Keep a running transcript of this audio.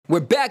We're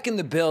back in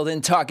the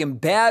building talking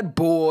Bad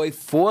Boy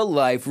for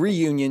Life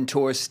reunion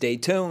tour. Stay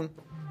tuned.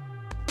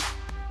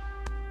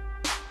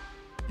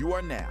 You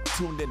are now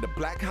tuned into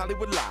Black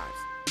Hollywood Live.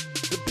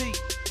 The Beat.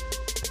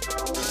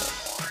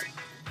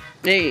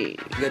 Hey. You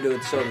gotta do it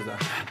with the shoulders though.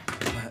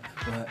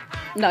 What?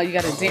 No, you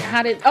gotta dance.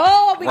 How did?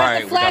 Oh, we got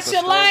Right, the we got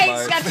flashing the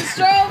lights. strobe Got the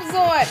strobes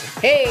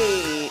on.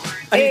 Hey.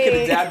 I need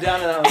to dab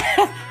down and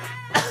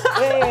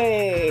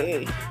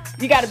Hey.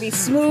 You gotta be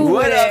smooth.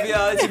 What with up, it.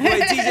 y'all? It's your boy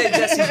DJ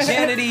Jesse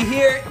Janity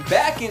here,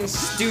 back in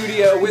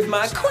studio with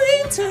my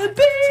queen to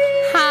be.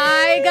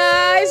 Hi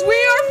guys, we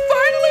are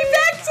finally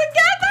back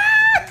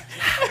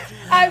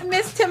together. I've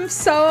missed him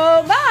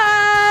so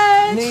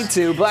much. Me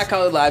too. Black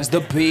Hollywood Live's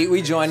The Beat.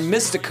 We joined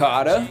Mr.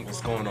 Carter.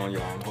 What's going on,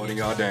 y'all? I'm holding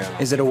y'all down.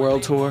 Is it a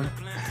world tour?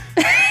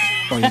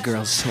 Or your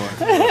girl's tour?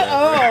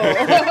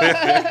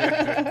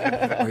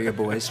 Or your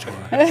boy's tour?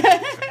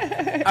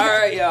 All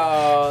right,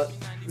 y'all.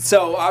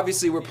 So,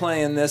 obviously, we're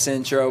playing this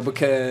intro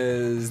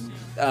because,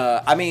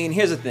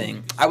 here's the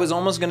thing. I was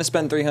almost going to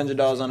spend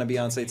 $300 on a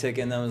Beyonce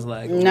ticket, and I was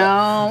like,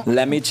 No.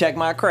 let me check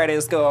my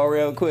credit score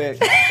real quick.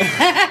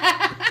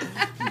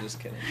 I'm just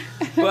kidding.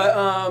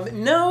 But,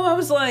 no, I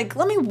was like,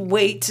 let me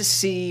wait to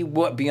see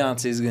what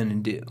Beyonce's going to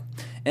do.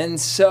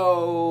 And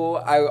so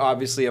I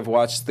obviously have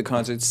watched the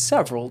concert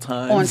several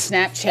times. On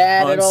Snapchat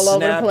and all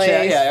over the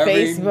place. Yeah, every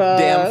Facebook.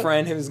 damn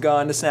friend who's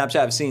gone to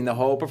Snapchat. I've seen the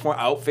whole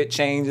outfit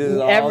changes,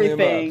 all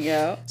Everything, the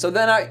yeah. So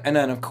then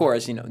of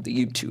course, the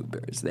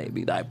YouTubers, they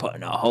be like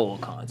putting a whole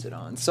concert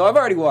on. So I've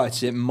already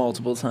watched it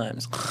multiple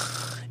times.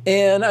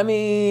 And I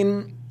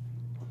mean,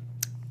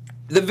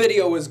 the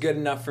video was good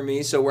enough for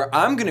me, so where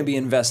I'm going to be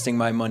investing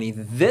my money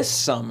this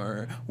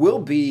summer will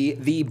be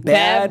the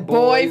Bad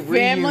Boy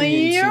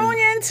Family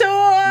Reunion Tour.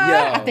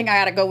 Yo. I think I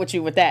got to go with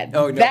you with that.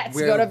 Oh, no, That's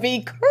going to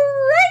be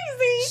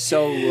crazy.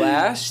 So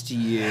last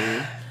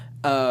year,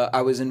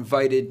 I was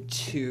invited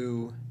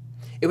to...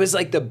 It was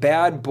like the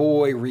Bad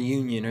Boy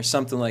Reunion or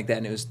something like that,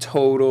 and it was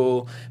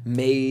Total,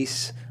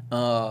 Mace...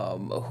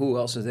 who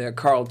else was there?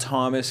 Carl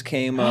Thomas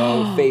came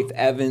out. Faith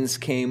Evans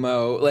came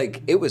out.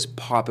 Like, it was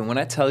popping. When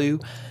I tell you...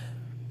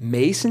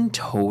 Mace and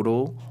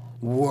Total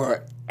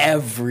were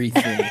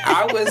everything.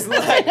 I was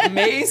like,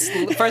 Mace,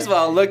 first of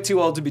all, I look too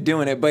old to be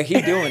doing it, but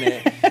he doing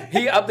it.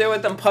 He up there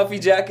with them puffy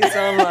jackets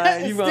on,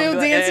 like, Still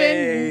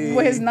dancing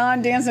with his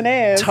non-dancing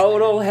ass.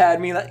 Total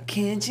had me like,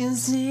 can't you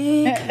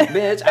see?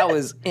 Bitch, I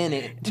was in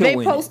it.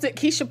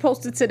 Keisha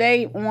posted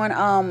today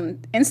on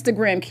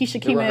Instagram, Keisha,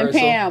 Kima, and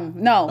rehearsal? Pam.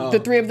 No, the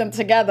three of them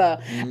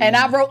together. And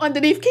I wrote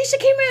underneath, Keisha,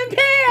 Kima, and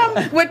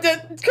Pam, with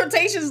the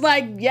quotations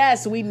like,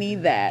 yes, we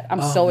need that.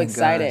 I'm so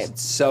excited. Gosh,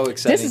 so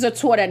excited. This is a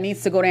tour that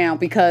needs to go down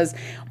because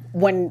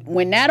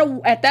when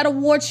at that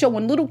award show,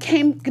 when Little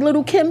Kim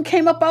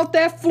came up out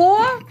that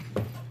floor,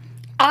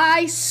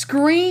 I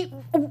screamed.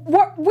 We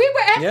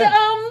were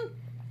at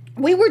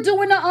we were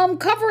doing the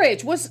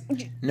coverage.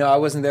 No, I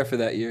wasn't there for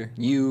that year.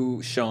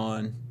 You,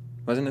 Sean,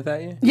 wasn't it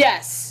that year?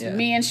 Yes, Yeah.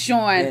 me and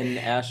Sean. And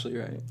Ashley,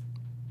 right?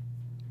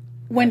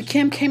 When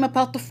Kim came up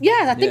out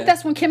I think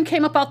that's when Kim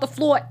came up out the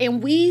floor,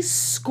 and we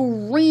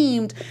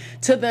screamed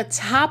to the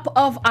top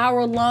of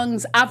our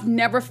lungs. I've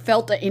never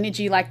felt an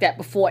energy like that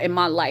before in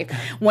my life.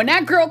 When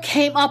that girl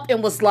came up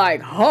and was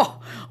like,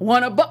 we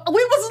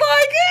was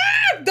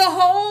like, the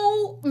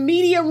whole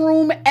media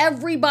room,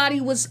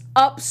 everybody was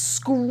up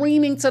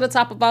screaming to the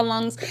top of our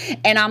lungs,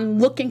 and I'm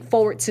looking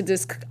forward to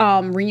this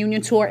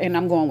reunion tour, and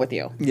I'm going with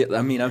you. Yeah,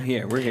 I mean, I'm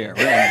here. We're here.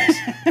 We're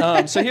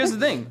on this. So here's the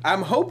thing.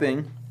 I'm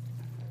hoping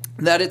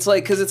that it's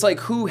like, because it's like,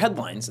 who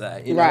headlines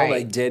that? You know, Right.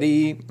 like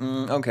Diddy,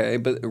 okay,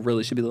 but it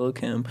really should be Lil'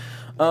 Kim.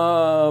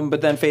 But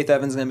then Faith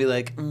Evans is going to be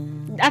like,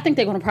 I think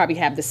they're going to probably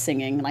have the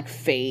singing, like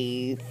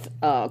Faith,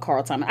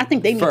 Carl Thomas. I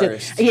think they need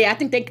First. to. Yeah, I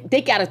think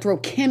they got to throw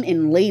Kim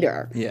in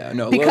later. Yeah,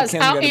 no, Lil' because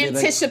Kim our gotta be like,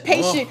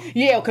 anticipation.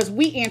 Because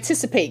we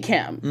anticipate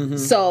Kim.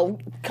 So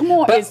come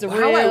on, But is the real.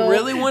 how I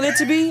really want it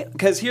to be,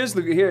 because here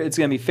it's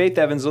gonna be Faith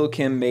Evans, Lil'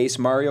 Kim, Mace,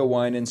 Mario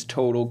Winans,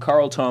 Total,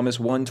 Carl Thomas,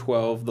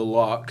 112, The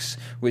Locks,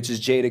 which is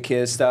Jada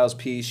Kiss, Styles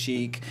P,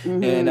 Chic,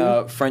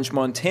 and French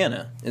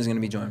Montana is gonna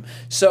be joining.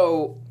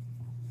 So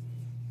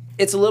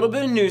it's a little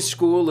bit of new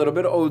school, a little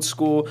bit of old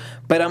school,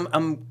 but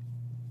I'm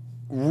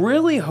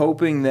really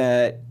hoping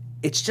that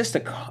it's just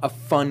a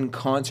fun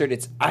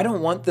concert. I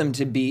don't want them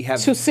to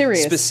have too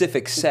serious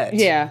specific sets.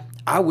 Yeah.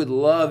 I would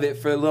love it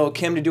for Lil'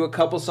 Kim to do a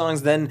couple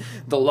songs, then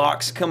the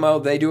Locks come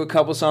out, they do a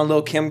couple songs,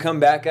 Lil' Kim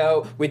come back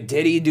out with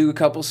Diddy, do a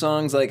couple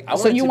songs. Like,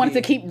 So you want it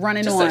to keep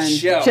running just on, a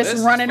show. just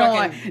This running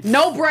fucking- on,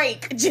 no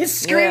break,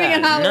 just screaming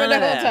and hollering the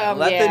whole time.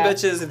 Let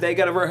the bitches, if they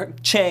gotta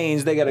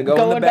change, they gotta go in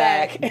the Going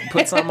back, back.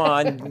 put some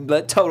on,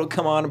 let Total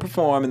come on and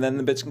perform, and then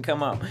the bitch can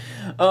come out.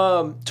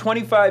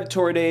 25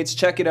 tour dates.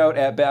 Check it out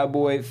at Bad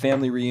Boy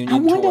Family Reunion I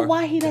wonder Tour.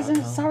 why he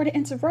doesn't. Sorry to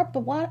interrupt,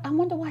 but I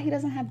wonder why he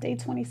doesn't have day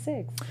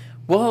 26.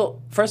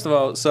 Well, first of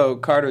all, so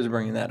Carter's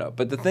bringing that up.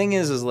 But the thing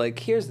is like,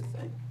 here's the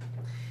thing.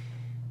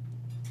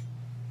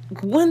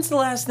 When's the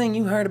last thing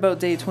you heard about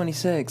Day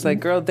 26? Like,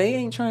 girl, they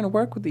ain't trying to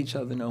work with each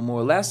other no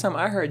more. Last time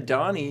I heard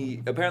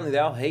Donnie, apparently they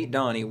all hate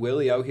Donnie.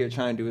 Willie out here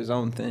trying to do his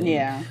own thing.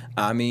 Yeah.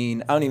 I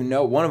mean, I don't even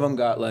know. One of them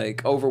got,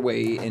 like,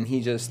 overweight, and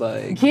he just,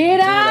 like... Get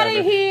out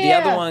of here! The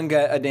other one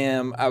got a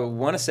damn... I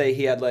want to say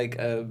he had, like,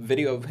 a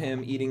video of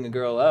him eating a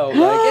girl out.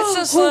 Like, it's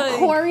just like...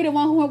 Corey, the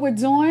one who we're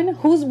doing?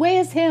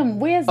 Where's him?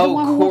 Where's the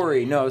one who... Oh,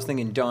 Corey. No, I was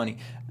thinking Donnie.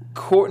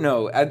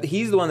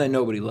 He's the one that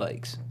nobody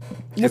likes.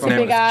 With the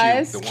big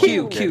eyes?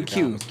 Q.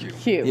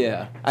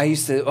 Yeah. I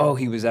used to,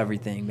 he was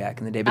everything back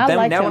in the day. But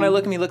then now when I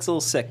look at him, he looks a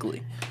little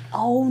sickly.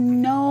 Oh,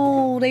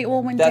 no. They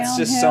all went downhill. That's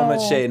just so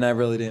much shade, and I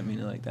really didn't mean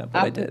it like that,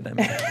 but I did. I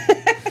mean,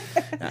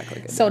 act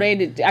like so they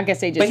did, I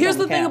guess they just But here's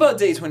the thing about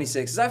Day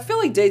 26, is I feel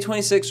like Day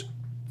 26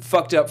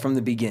 fucked up from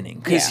the beginning.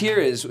 Because here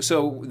is,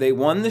 so they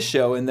won the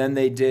show, and then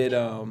they did,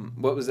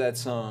 what was that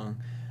song?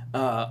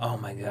 Oh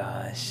my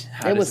gosh.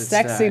 It was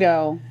sexy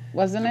though,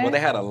 wasn't it? Well, they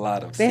had a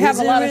lot of. They have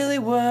a lot of. Really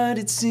what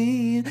it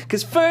seemed?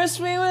 Because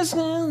first we was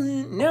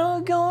feeling, now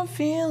we're going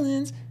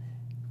feelings.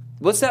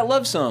 What's that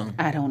love song?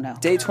 I don't know.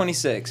 Day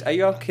 26. Are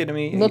you all kidding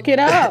me? Look it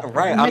up.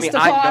 Right. Mr. I mean,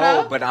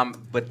 Carter. I know,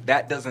 but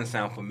that doesn't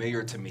sound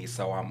familiar to me,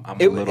 so I'm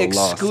a little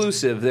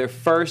exclusive. lost. Their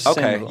first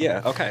single.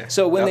 Yeah. Okay.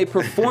 So when they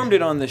performed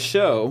it on the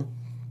show,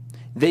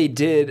 they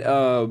did.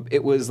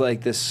 It was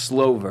like this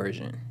slow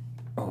version.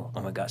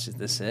 Oh my gosh, is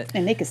this it?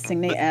 And they could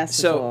sing their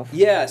asses off.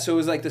 Yeah, so it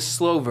was like the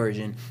slow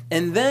version.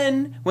 And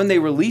then when they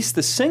released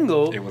the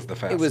single, it was the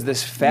fast. It was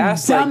this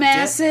fast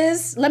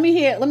dumbasses. Let me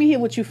hear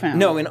what you found.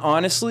 No, and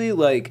honestly,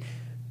 like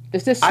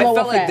is this slow I felt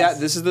or like fast?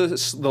 that this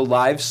is the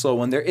live slow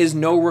one. There is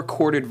no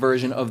recorded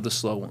version of the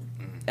slow one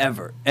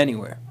ever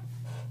anywhere.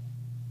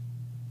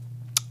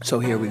 So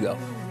here we go.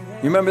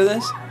 You remember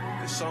this?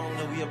 The song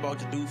that we about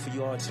to do for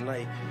you all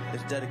tonight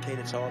is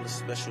dedicated to all the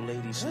special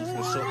ladies who's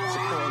been supporting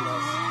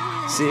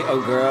us. See,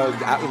 oh girl,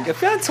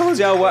 if I told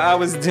y'all what I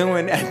was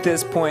doing at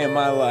this point in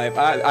my life,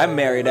 I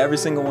married every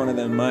single one of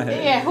them in my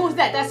head. Yeah, who's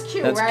that? That's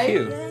Q, That's right?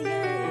 Q.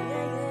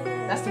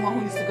 That's the one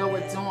who used to go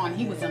with Dawn.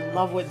 He was in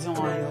love with Dawn.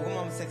 All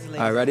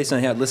right, ready? So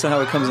here, listen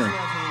how it comes in.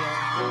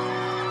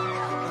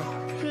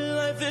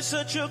 Life is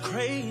such a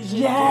crazy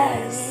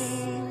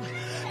Yes.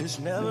 It's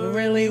never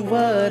Really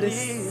what it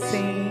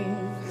seems.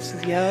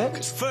 Yup.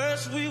 Cause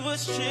first we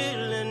was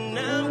chillin',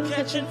 now I'm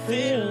catching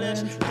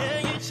feelings.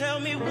 Can you tell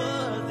me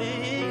what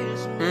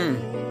this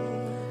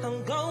means?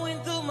 I'm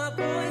going through my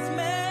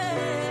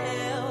voicemails.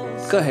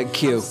 Go ahead,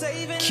 Q.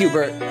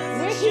 Q-Bert.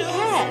 Where's he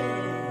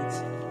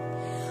at?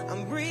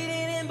 I'm reading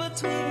in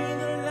between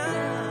the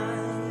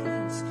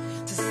lines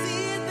to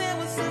see if there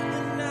was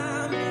something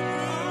I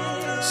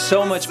missed.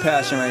 So much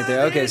passion right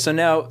there. Okay, so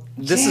now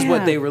this is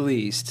what they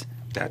released.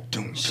 That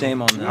doom.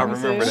 Shame on them. I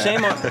remember that.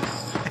 Shame on.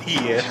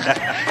 Yeah.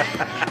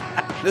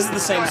 This is the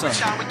same song.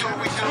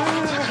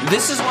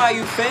 This is why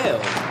you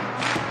failed.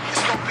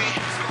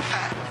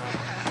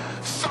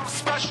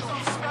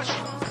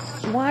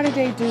 Why did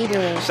they do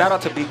this? Shout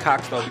out to B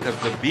Cox though, because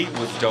the beat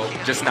was dope,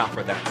 just not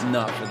for that.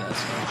 Not for this.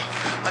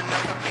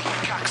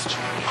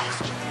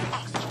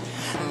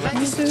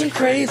 This is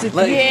crazy.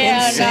 Like,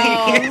 yeah, insane.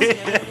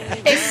 no.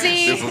 And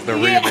see, This was the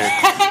remix.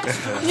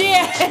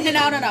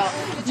 No.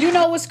 You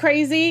know what's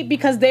crazy?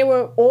 Because they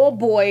were all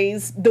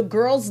boys. The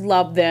girls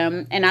loved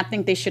them, and I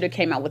think they should have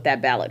came out with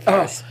that ballad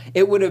first.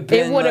 It would have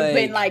been. It would have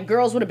been like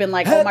girls would have been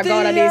like, "Oh my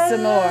god, I need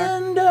some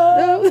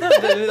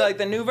more." Like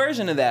the new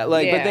version of that.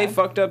 Like, but they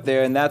fucked up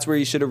there, and that's where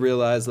you should have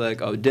realized,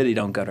 like, oh, Diddy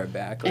don't got her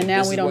back. Like, and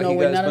now we don't know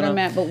where none of them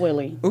at but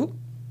Willie. Ooh.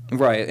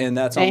 Right, and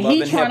that's on And Love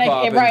he's and trying Hip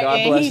Hop, to and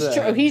God bless he's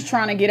that. he's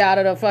trying to get out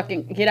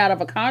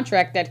of a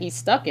contract that he's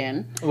stuck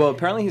in. Well,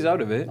 apparently he's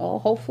out of it. Oh,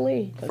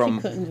 hopefully, because he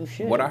couldn't do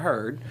shit. What I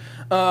heard.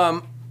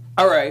 All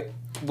right.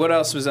 What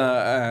else was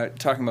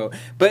talking about?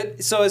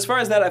 But so as far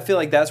as that, I feel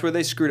like that's where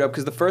they screwed up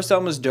because the first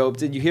album was dope.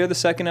 Did you hear the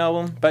second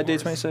album by Day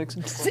 26?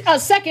 A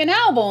second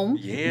album?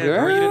 Yeah,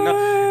 Girl, girl, you didn't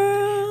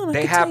know. I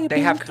They can tell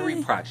you have about 3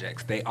 that.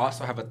 projects. They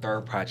also have a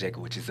 3rd project,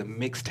 which is a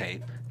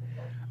mixtape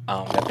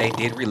that they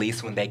did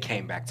release when they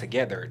came back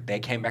together. They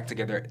came back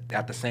together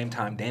at the same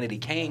time Danity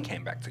Kane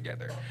came back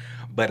together.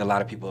 But a lot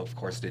of people, of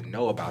course, didn't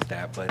know about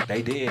that, but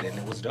they did, and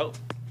it was dope.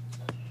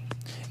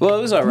 Well,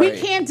 it was all right. We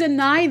can't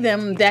deny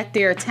them that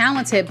they're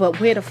talented, but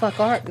where the fuck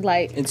are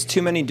like? It's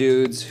too many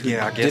dudes who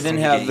Yeah, I guess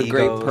didn't some have the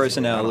great egos,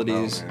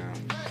 personalities. I don't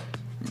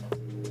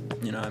know,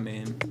 man. You know what I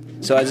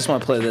mean? So I just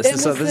want to play this.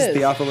 What's This is this?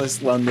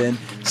 Theophilus London,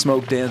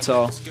 Smoke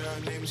Dancehall.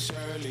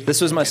 This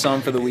was my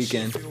song for the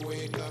weekend.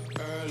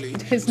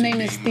 His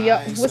name is Theo.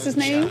 What's his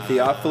name?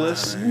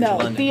 Theophilus No,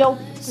 London. Theo.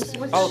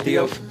 Oh,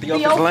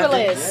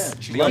 Theophilus.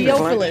 London.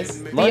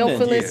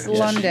 Theophilus Yeah.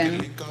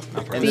 London.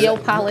 And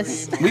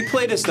Theopolis. We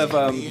played this stuff.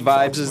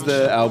 Vibes is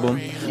the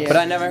album, Yeah. but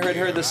I never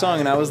heard the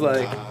song, and I was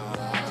like,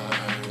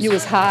 You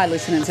was high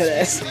listening to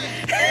this.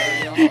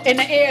 In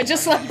the air,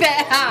 just like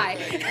that high.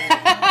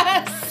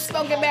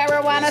 Smoking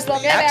marijuana,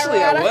 smoking actually,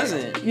 marijuana. I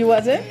wasn't. You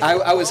wasn't?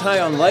 I was high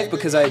on life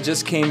because I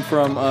just came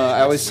from. I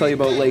always tell you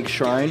about Lake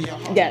Shrine.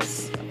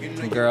 Yes.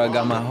 Girl, I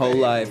got my whole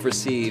life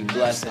received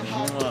blessing.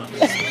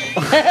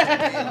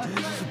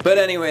 But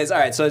anyways, all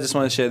right. So I just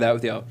want to share that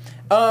with y'all.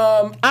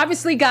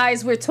 Obviously,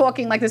 guys, we're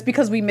talking like this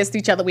because we missed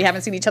each other. We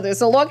haven't seen each other in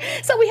so long,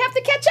 so we have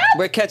to catch up.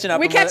 We're catching up.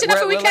 We're catching up,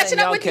 and we're catching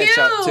up with you.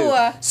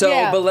 So,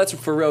 Yeah. but let's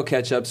for real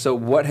catch up. So,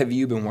 what have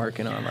you been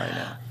working on right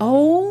now?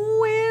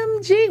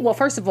 OMG. Well,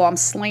 first of all, I'm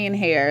slaying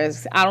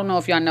hairs. I don't know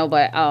if y'all know,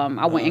 but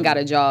I went and got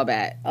a job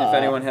at. If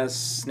anyone has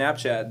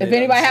Snapchat, If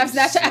anybody has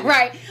Snapchat,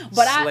 right?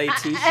 But slay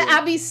t-shirt.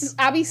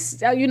 I be,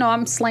 you know,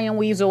 I'm slaying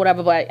weaves or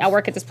whatever. But I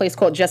work at this place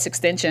called Just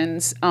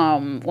Extensions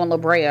on La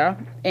Brea,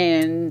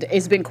 and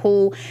it's been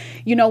cool.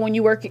 You know, when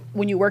you work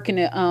in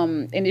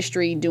the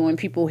industry doing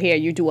people hair,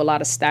 you do a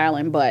lot of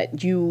styling,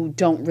 but you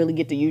don't really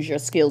get to use your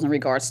skills in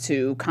regards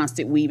to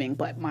constant weaving.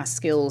 But my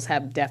skills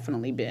have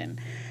definitely been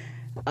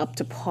up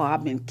to par.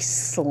 I've been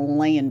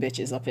slaying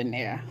bitches up in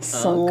there,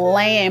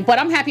 slaying. But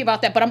I'm happy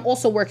about that. But I'm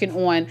also working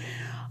on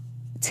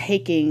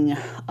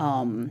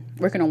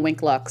working on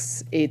Wink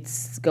Lux.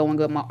 It's going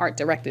good. My art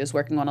director is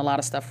working on a lot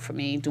of stuff for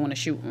me, doing a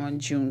shoot on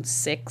June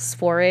 6th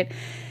for it.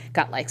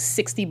 Got like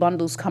 60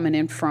 bundles coming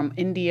in from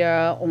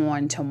India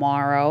on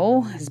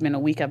tomorrow. It's been a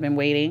week I've been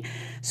waiting.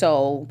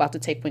 So about to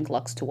take Wink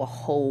Lux to a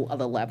whole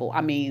other level.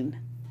 I mean,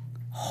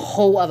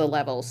 whole other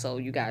level. So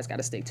you guys got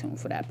to stay tuned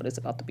for that. But it's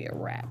about to be a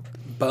wrap.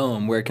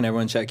 Boom. Where can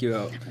everyone check you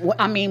out?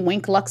 I mean,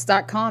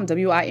 winklux.com,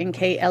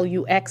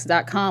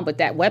 WINKLUX.com. But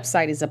that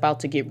website is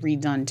about to get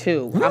redone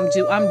too.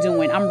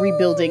 I'm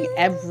rebuilding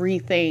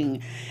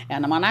everything.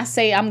 And when I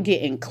say I'm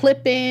getting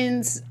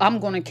clip-ins, I'm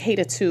going to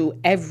cater to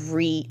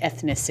every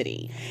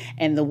ethnicity.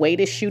 And the way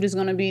this shoot is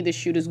going to be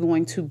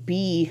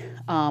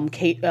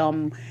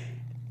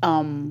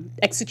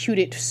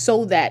executed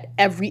so that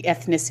every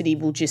ethnicity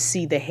will just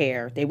see the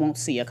hair. They won't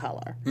see a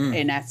color.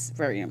 And that's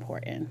very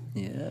important.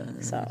 Yeah.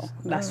 So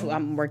that's what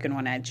I'm working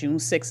on at. June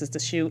 6th is the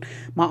shoot.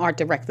 My art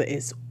director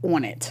is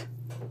on it.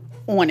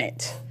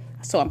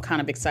 So I'm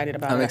kind of excited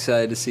about it. I'm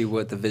excited to see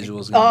what the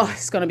visuals are going to be.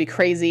 It's going to be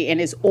crazy. And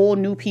it's all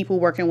new people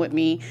working with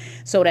me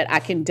so that I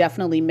can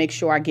definitely make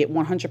sure I get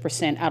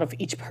 100% out of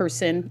each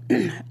person.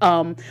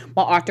 My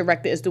art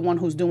director is the one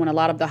who's doing a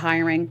lot of the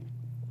hiring.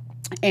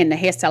 And the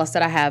hairstylist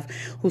that I have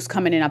who's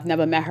coming in, I've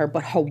never met her,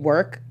 but her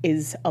work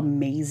is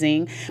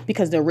amazing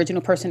because the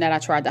original person that I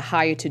tried to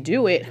hire to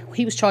do it,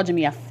 he was charging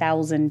me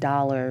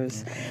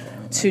 $1,000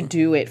 to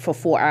do it for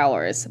 4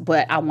 hours.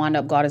 But I wound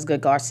up, God is good,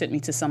 God sent me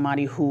to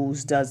somebody who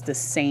does the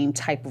same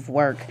type of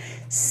work,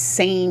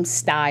 same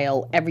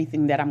style,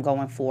 everything that I'm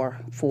going for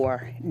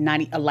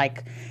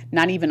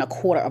not even a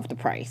quarter of the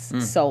price.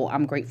 So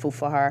I'm grateful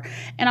for her.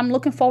 And I'm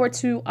looking forward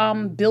to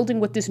building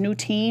with this new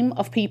team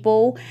of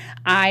people.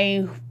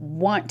 I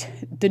want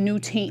the new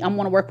team. I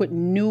want to work with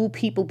new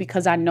people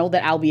because I know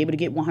that I'll be able to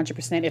get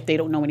 100% if they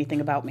don't know anything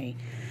about me.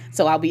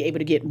 So I'll be able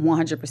to get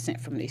 100%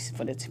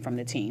 from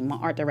the team. My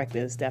art director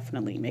is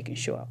definitely making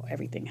sure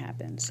everything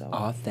happens. So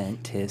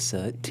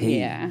authenticity.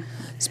 Yeah.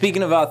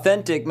 Speaking of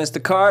authentic,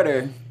 Mr.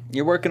 Carter,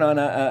 you're working on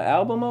an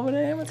album over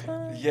there,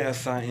 Amazon?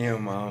 Yes, I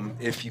am.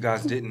 If you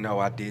guys didn't know,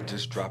 I did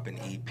just drop an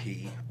EP.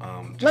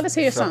 Let us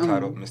hear something.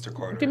 Subtitled Mr.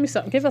 Carter. Give me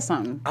something. Give us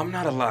something. I'm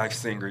not a live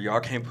singer. Y'all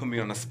can't put me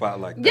on the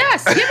spot like that.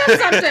 Yes, give us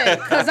something.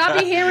 Cause I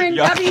be hearing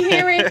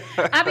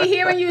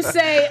you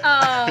say,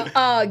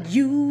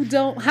 you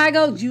don't. How I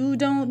go? You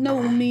don't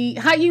know me.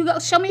 How you go?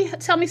 Tell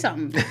me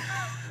something.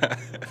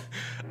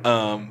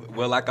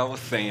 Well, like I was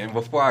saying,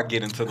 before I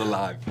get into the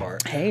live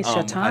part, hey, it's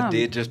your time. I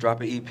did just drop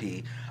an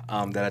EP.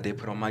 That I did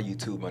put on my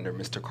YouTube under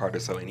Mr. Carter,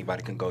 so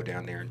anybody can go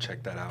down there and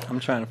check that out. I'm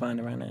trying to find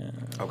it right now.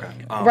 Okay.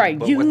 Right.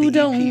 You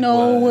don't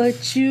know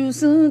what you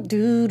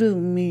do to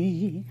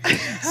me.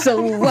 So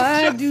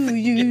why do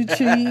you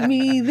treat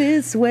me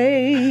this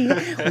way?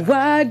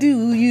 Why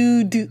do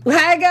you do...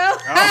 I go.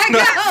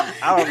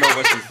 I don't know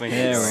what she's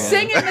singing.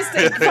 Sing it,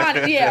 Mr.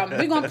 Carter. Yeah,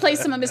 we're going to play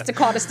some of Mr.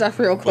 Carter stuff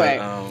real quick.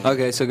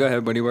 Okay, so go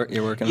ahead, buddy.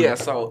 You're working on it. Yeah,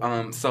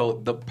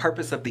 so the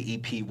purpose of the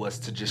EP was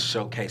to just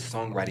showcase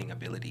songwriting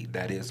ability.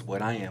 That is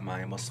what I am.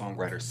 I am a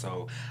songwriter,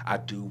 so I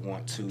do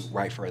want to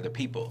write for other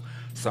people.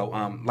 So,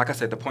 like I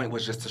said, the point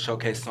was just to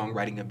showcase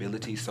songwriting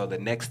ability. So the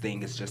next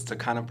thing is just to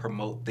kind of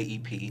promote the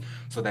EP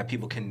so that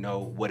people can know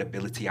what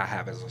ability I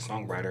have as a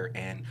songwriter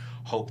and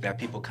hope that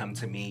people come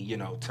to me, you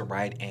know, to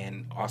write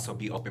and also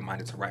be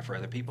open-minded to write for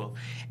other people.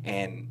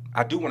 And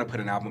I do want to put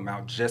an album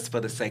out just for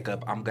the sake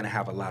of I'm going to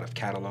have a lot of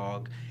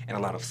catalog and a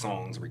lot of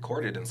songs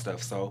recorded and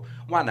stuff. So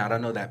why not? I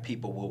know that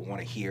people will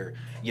want to hear,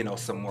 you know,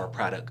 some more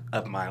product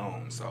of my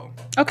own. So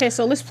okay,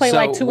 so let's play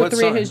like 2 or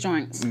 3 of his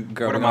joints.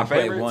 Girl, what are my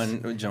favorites?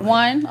 One joint.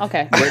 One?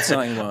 Okay. What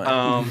song you want?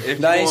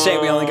 I ain't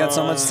saying we only got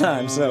so much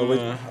time.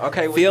 So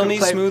okay, Feel Me,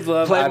 Smooth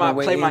Love.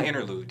 Play my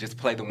interlude. Just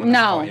play the one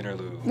that's called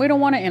interlude. We don't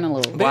want an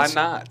interlude. Why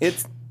not?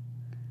 It's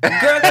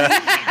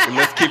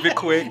let's keep it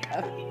quick.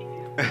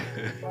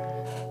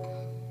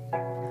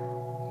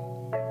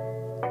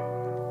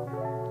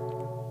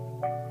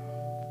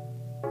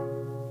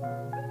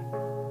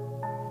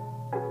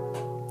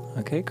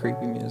 okay,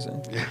 creepy music.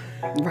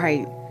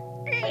 Right.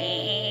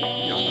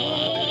 Y'all know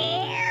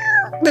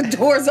how I do. The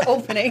doors are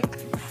opening.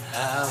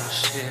 I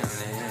was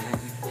chilling,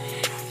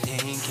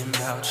 thinking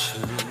about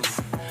you.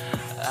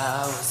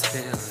 I was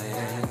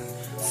feeling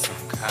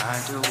some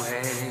kind of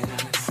way.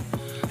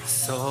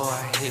 So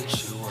I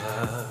hit you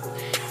up,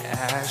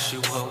 asked you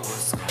what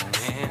was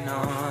going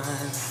on.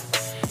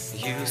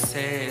 You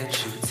said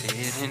you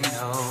didn't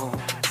know.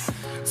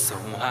 So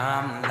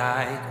I'm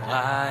like,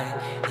 why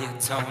you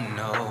don't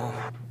know?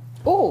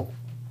 Ooh,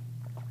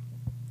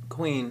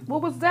 Queen,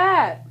 what was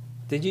that?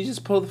 did you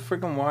just pull the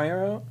freaking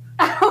wire out?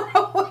 I don't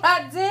know what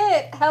I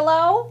did.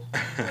 Hello?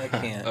 I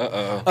can't.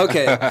 Uh-oh.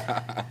 Okay.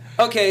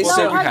 Okay, No, so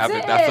There you I have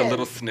it. That's a did.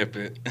 little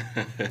snippet.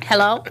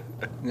 Hello? all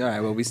right.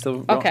 Well, we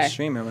still Okay.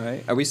 streaming,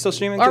 right? Are we still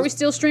streaming? Are we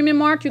still streaming,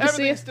 Mark? You can see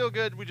Everything's it? still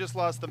good. We just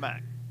lost the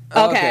Mac.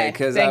 Okay, Okay,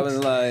 because I thanks.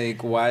 was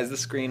like, why is the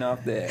screen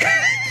off there?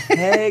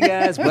 Hey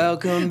guys,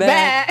 welcome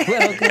back.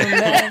 Welcome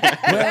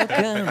back.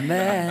 Welcome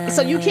back.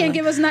 So you can't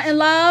give us nothing,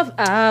 love?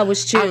 I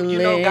was chilling. You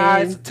know,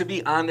 guys, to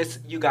be honest,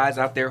 you guys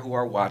out there who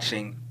are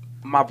watching,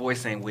 my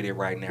voice ain't with it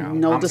right now.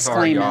 No I'm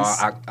sorry, y'all.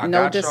 disclaimers. I No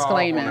got y'all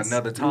disclaimers. on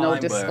another time, No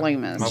but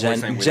disclaimers. my voice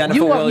ain't with it. Jennifer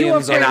You are-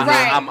 Williams you are on friend- the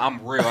right.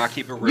 I'm real. I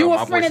keep it real. You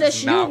My a friend of voice the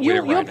is not with it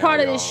you're right part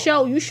now, of this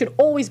y'all. show. You should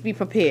always be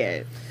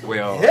prepared.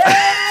 Well,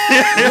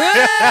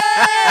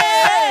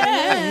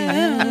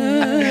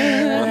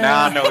 well,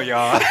 now I know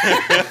y'all.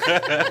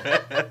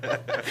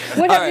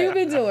 What have right. you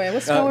been doing?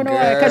 What's going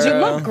on? Because you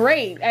girl. look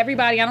great.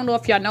 Everybody, I don't know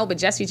if y'all know, but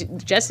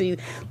Jesse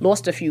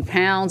lost a few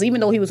pounds, even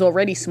though he was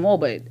already small.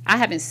 But I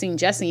haven't seen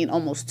Jesse in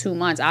almost 2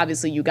 months.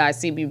 Obviously, you guys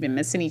see we've been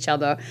missing each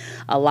other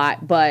a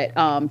lot. But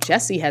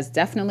Jesse has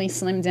definitely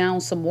slimmed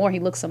down some more. He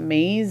looks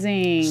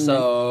amazing.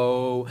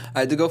 So I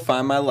had to go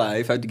find my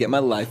life. I had to get my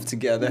life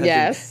together. I had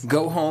Yes. to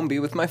go home, be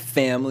with my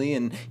family,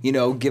 and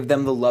give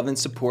them the love and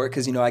support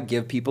because I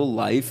give people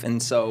life.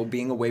 And so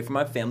being away from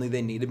my family,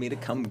 they needed me to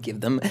come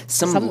give them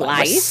some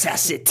life?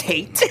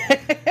 resuscitate.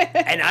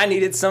 And I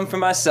needed some for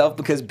myself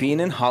because being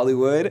in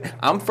Hollywood,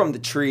 I'm from the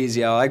trees,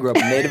 y'all. I grew up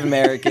with Native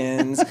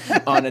Americans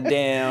on a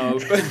damn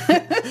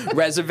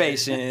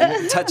reservation,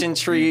 touching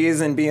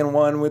trees and being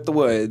one with the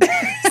woods.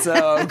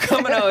 So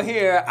coming out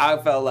here, I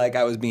felt like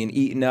I was being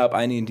eaten up.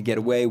 I needed to get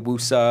away,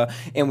 woosah.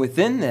 And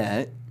within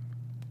that,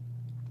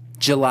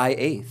 July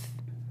 8th,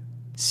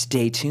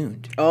 stay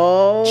tuned.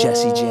 Oh.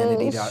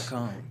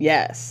 JesseJanity.com.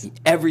 Yes.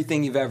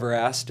 Everything you've ever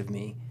asked of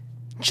me,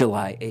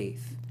 July 8th,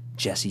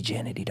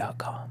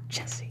 JesseJanity.com.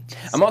 Jesse.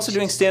 I'm also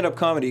doing stand-up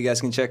comedy. You guys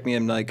can check me.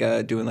 I'm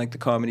doing the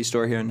Comedy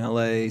Store here in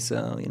LA. So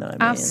what I mean.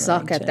 I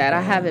suck at that.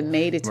 I haven't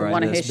made it to Right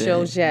one of this his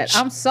shows bitch. yet.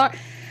 I'm sorry.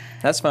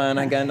 That's fine.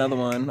 I got another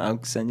one.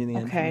 I'll send you the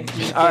Okay,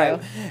 information. thank All you.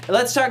 right.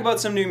 Let's talk about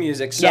some new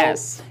music. So,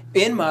 Yes.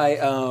 in my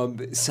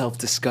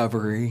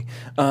self-discovery,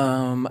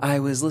 I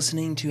was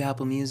listening to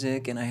Apple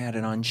Music, and I had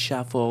it on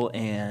shuffle,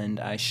 and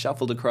I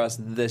shuffled across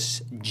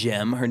this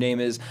gem. Her name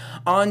is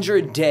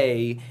Andra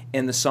Day,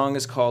 and the song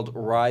is called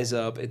Rise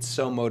Up. It's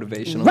so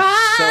motivational.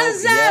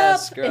 Rise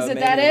Yes, up! girl. Isn't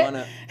made that me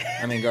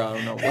it? Girl, I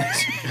don't know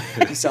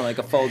what. You sound like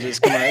a Folgers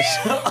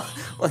commercial.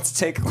 Let's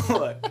take a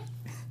look.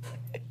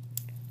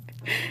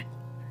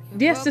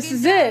 Yes, this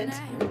is it.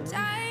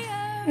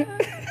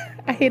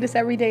 I hear this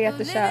every day at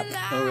the shop.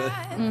 Oh,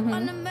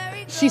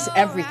 really? She's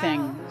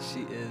everything. She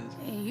is.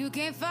 You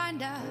can't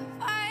find a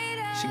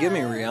fighter. She give me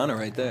Rihanna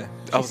right there.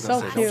 I was So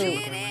gonna say,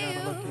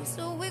 cute.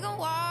 So we gon'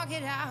 walk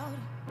it out.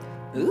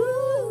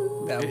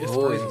 Ooh, that it's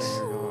voice. freezing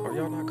here, y'all. Are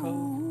y'all not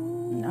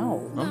cold?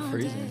 No. I'm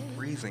freezing.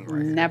 Freezing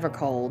right here. Never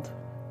cold.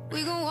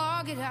 We gon'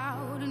 walk it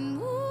out and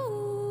woo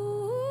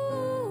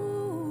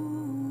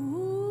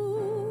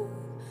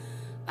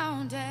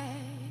mountains.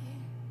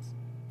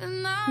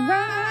 And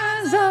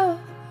Rise up.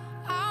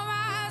 I'll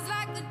rise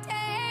like the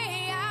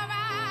day. I'll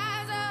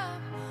rise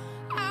up.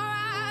 I'll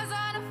rise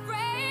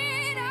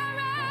unafraid. I'll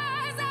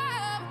rise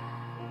up.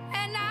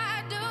 And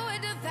I do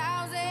it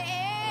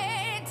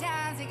 1,000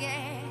 times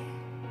again.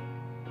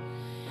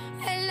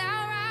 And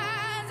I'll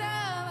rise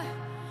up.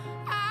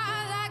 I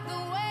like the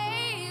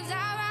waves.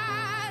 I'll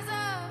rise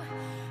up.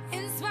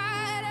 In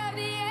spite of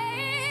the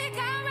ache,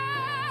 I'll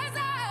rise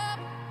up.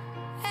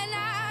 And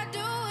I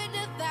do it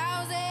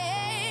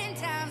 1,000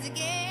 times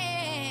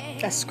again.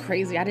 That's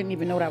crazy. I didn't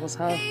even know that was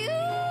her.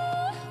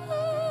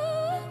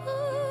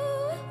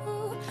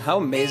 How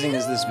amazing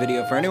is this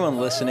video? For anyone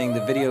listening,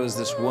 the video is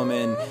this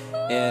woman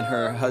and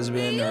her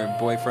husband or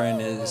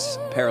boyfriend is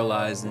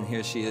paralyzed, and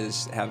here she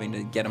is having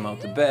to get him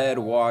out the bed,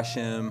 wash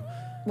him.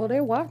 Well,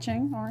 they're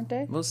watching, aren't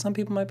they? Well, some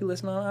people might be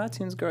listening on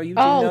iTunes, girl. You do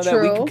Oh, know that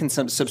true. we can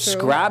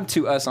subscribe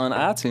to us on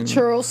iTunes.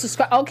 True.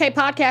 Subscribe. Okay,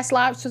 podcast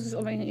live.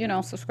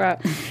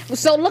 Subscribe.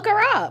 So look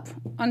her up,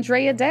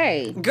 Andrea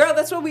Day. Girl,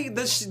 that's what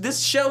this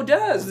show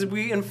does. Is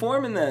we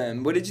informing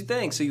them. What did you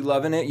think? So you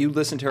loving it? You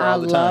listen to her I all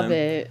the time. love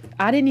it.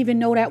 I didn't even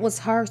know that was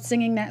her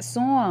singing that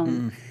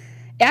song.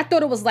 I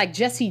thought it was like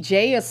Jessie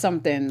J or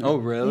something. Oh,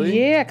 really?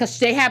 Yeah, because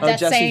they have that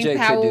Jessie J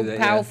same could do that,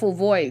 yeah. powerful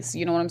voice.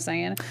 You know what I'm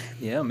saying?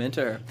 Yeah, I'm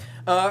into her.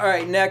 All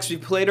right, next, we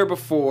played her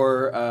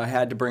before. I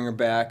had to bring her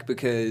back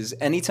because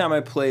anytime I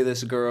play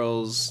this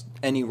girl's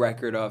any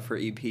record off her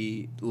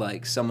EP,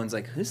 like someone's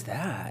like, "Who's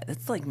that?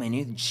 That's like my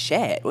new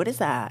shit. What is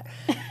that?"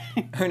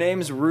 Her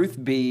name's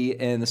Ruth B,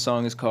 and the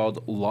song is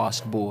called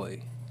 "Lost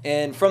Boy."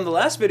 And from the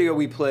last video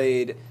we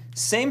played,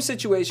 same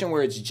situation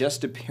where it's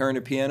just her and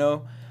a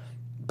piano,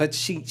 but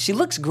she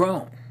looks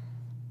grown.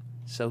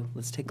 So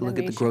let's take a look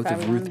at the growth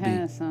of Ruth B.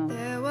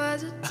 There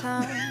was a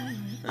time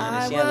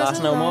I She ain't was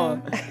lost no more.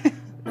 alone,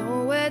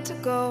 nowhere to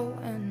go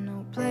and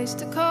no place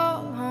to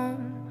call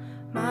home.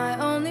 My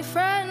only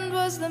friend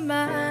was the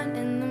man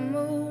in the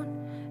moon,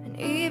 and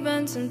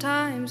even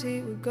sometimes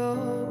he would go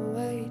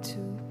away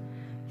too.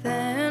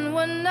 Then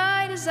one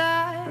night as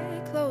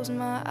I closed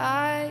my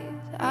eyes,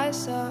 I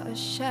saw a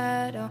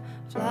shadow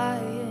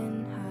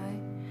flying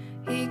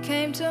high. He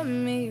came to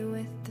me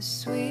with the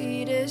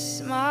sweetest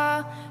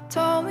smile,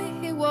 told me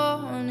he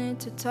wanted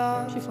to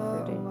talk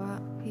for a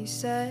while. He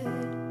said,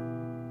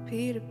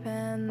 Peter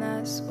Pan,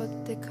 that's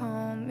what they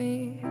call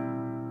me.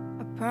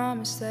 I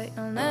promise that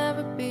you'll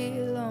never be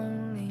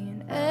lonely.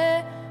 And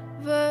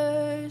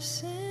ever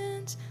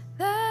since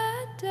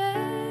that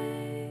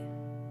day,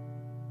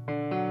 I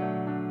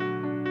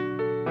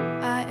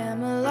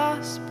am a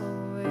lost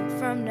boy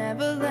from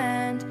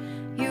Neverland,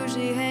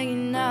 usually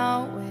hanging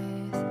out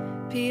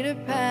with Peter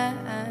Pan.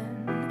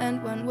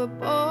 And when we're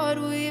bored,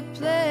 we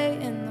play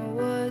in the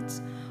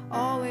woods,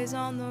 always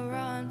on the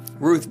run.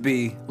 Ruth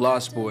B,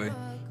 Lost Boy.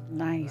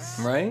 Nice.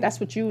 Right?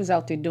 That's what you was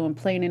out there doing,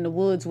 playing in the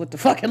woods with the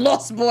fucking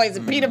Lost Boys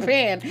and Peter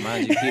Pan.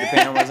 Mind you, Peter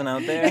Pan wasn't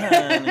out there.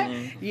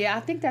 Honey. Yeah, I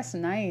think that's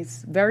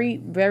nice. Very,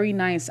 very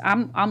nice.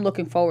 I'm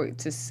looking forward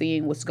to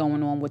seeing what's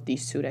going on with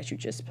these two that you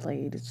just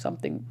played. It's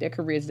something, their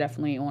career is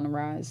definitely on the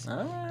rise.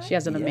 Right. She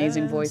has an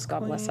amazing Yes, voice.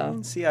 God bless her.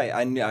 Queen. See,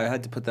 I knew I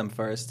had to put them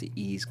first to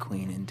ease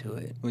Queen into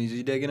it. Was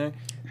you digging her?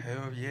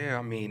 Hell yeah.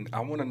 I mean, I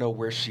want to know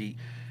what she's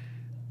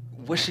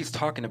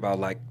talking about.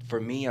 Like,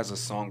 for me as a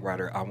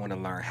songwriter, I want to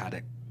learn how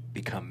to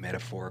become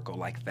metaphorical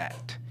like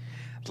that.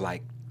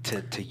 Like,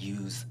 to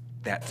use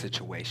that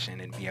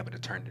situation and be able to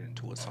turn it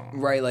into a song.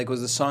 Right, like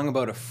was the song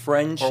about a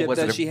friendship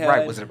that she had?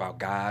 Right, was it about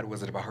God?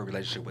 Was it about her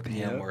relationship with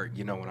him? Yep. Or,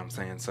 you know what I'm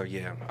saying? So,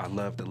 yeah, I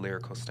love the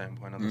lyrical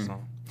standpoint of the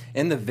song.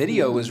 And the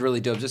video was really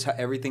dope. Just how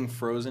everything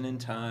frozen in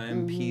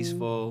time,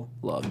 peaceful.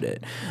 Loved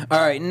it. All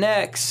right,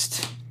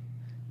 next.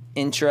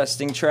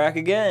 Interesting track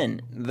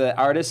again. The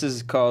artist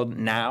is called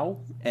Now,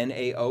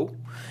 N-A-O.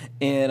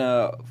 And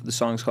the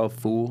song's called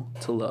Fool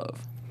to Love.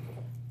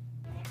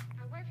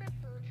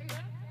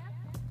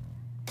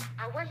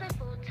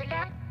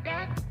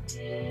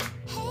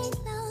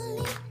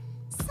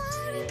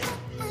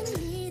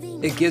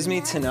 It gives me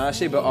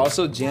Tinashe, but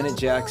also Janet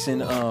Jackson.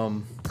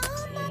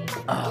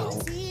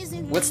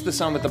 What's the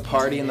song with the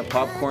party and the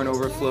popcorn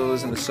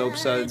overflows and the soap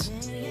suds?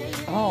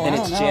 Oh, And I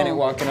it's don't Janet know.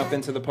 walking up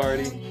into the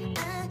party.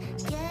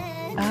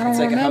 I don't It's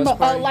like a house remember.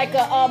 party. Like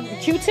a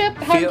Q-tip?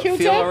 Her and Q-tip?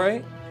 Feel all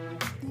right?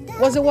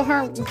 Was it with her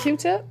and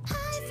Q-tip?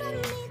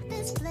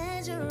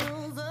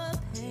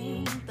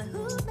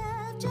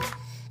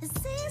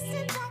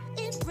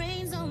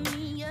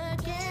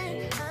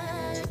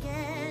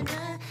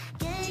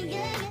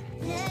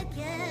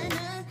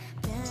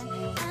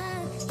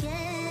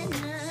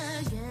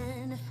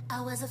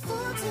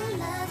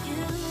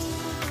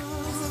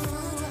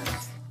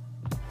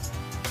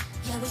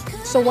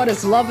 So what,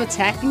 is love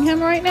attacking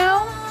him right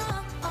now?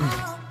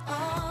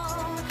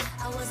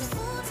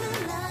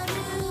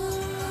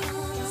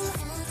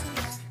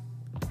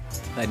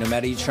 Like no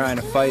matter you trying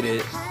to fight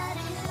it.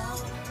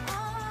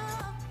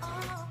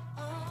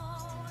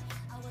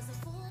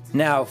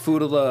 Now,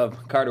 Food of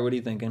Love. Carter, what are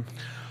you thinking?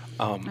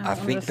 I think the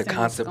understand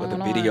concept what's of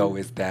the going video on.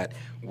 is that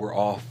we're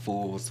all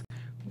fools.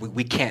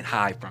 We can't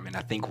hide from it.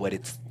 I think what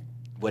it's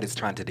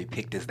trying to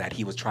depict is that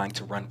he was trying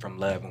to run from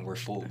love, and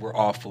we're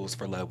all fools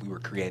for love. We were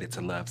created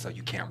to love, so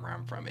you can't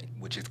run from it,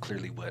 which is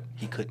clearly what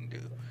he couldn't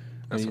do.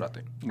 That's what I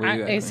think. Where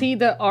you at, Is Queen? he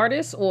the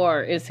artist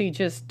or is he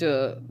just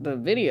the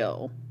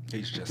video?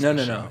 He's just No,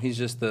 the no, no. show. He's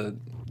just the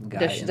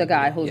guy. The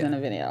guy who's in the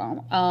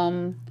video.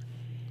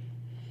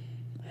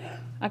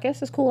 I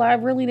guess it's cool. I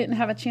really didn't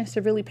have a chance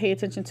to really pay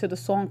attention to the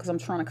song because I'm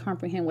trying to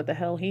comprehend what the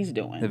hell he's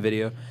doing. The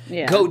video.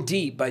 Yeah. Go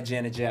Deep by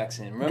Janet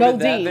Jackson. Remember Go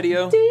that Deep.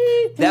 video?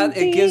 Deep, That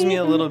it gives me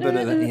a deep, little bit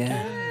of that.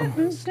 Yeah.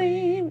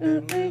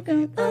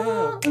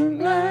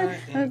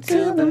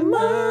 Until the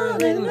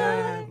morning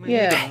light.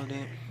 Yeah.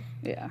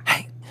 Yeah.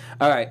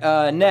 All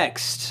right.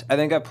 Next, I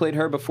think I played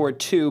her before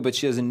too, but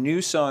she has a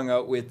new song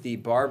out with the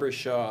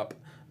Barbershop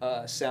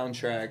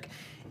soundtrack.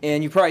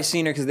 And you've probably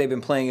seen her because they've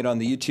been playing it on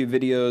the YouTube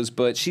videos.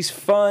 But she's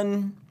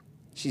fun.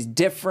 She's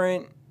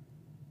different.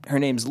 Her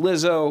name's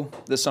Lizzo.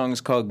 The song is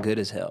called Good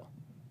as Hell.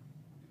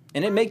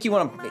 And it make you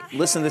want to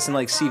listen to this in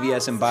like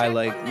CVS and buy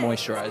like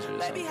moisturizers or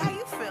Baby, something. how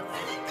you feeling?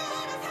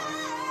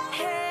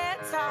 Head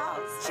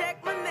toss,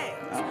 check my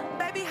nails.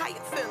 Baby, how you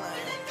feeling?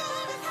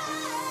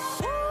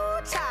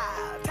 Woo,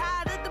 child,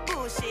 tired of the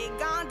bullshit.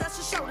 Gone,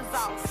 dust your shoulders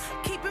off.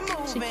 Keep it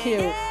moving. cute.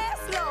 Yes,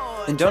 Lord.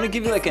 And don't it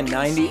give you like a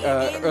 90,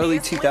 early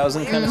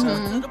 2000 kind of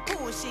sound? Come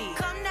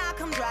now,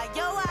 come dry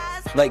your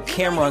eyes. Like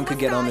Cameron could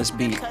get on this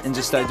beat and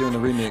just start doing the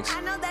remix. I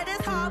know that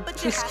it's hard, but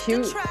She's you have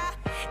cute. to try.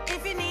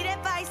 If you need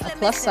advice, let me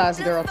Plus size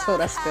sit girl to too.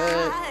 That's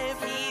good.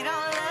 if he don't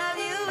love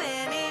you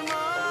anymore.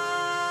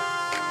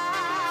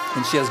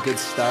 And she has good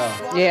style.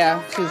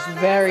 Yeah, she's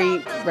very,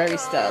 very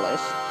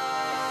stylish.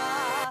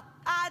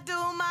 I do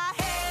my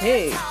hair,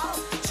 Hey,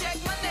 check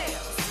my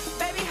nails.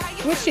 Baby, how you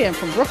where's she in?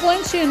 From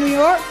Brooklyn? She in New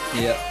York?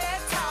 Yep.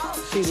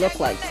 She looked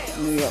like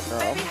New York girl.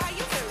 Baby, how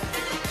you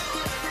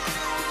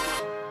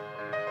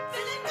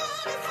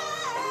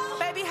feeling?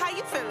 Baby, how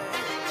you feeling?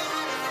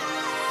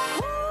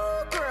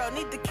 Woo, girl,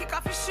 need to kick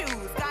off your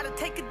shoes. Gotta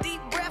take a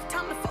deep breath,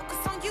 time to focus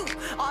on you.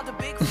 All the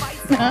big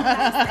fights, all the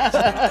nights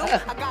that you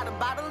do. I got a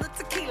bottle of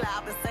tequila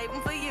I've been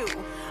saving for you.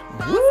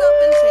 Bounce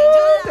up and change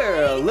your life.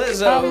 Girl,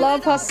 Lizzo. I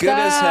love her Good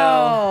as hell.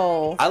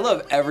 style. I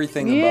love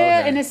everything about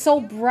Yeah, her. and it's so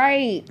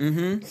bright.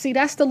 Mm-hmm. See,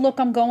 that's the look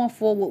I'm going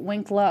for with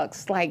Wink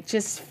Lux. Like,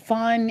 just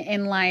fun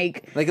and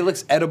like... Like, it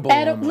looks edible.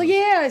 almost.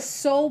 Yeah, it's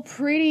so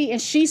pretty. And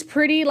she's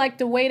pretty, like,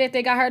 the way that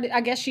they got her.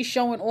 I guess she's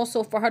showing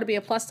also for her to be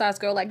a plus-size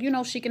girl. Like, you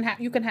know, you can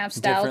have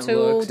style, Different too.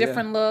 looks,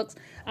 Different looks.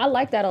 I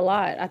like that a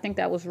lot. I think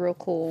that was real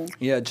cool.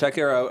 Yeah, check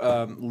her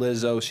out,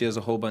 Lizzo. She has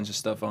a whole bunch of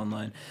stuff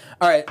online.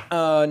 All right,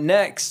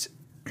 next...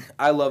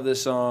 I love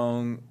this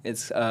song.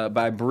 It's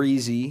by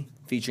Breezy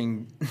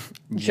featuring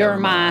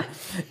Jeremiah.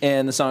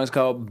 And the song is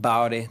called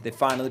Body. They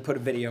finally put a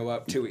video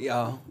up to it,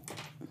 y'all.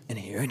 And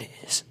here it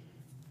is.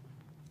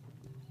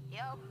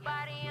 Your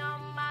body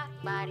on my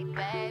body,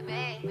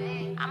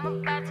 baby. I'm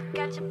about to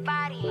catch your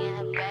body in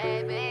it,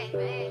 baby.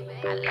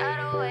 I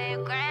love the way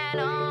you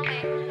grind on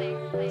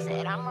me.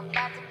 Said I'm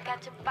about to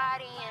catch your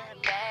body in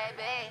it,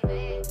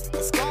 baby.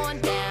 It's going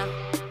down.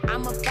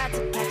 I'm about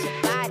to catch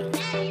your body.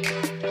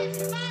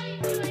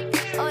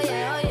 Oh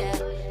yeah,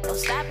 don't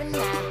stop it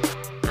now.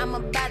 I'm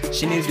about to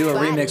She needs to do a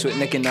remix with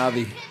Nick and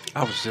Navi.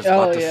 I was just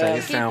about to yeah. say,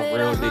 it sound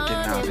real Nick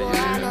and Navi.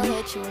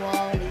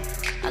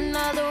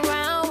 Another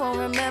round, won't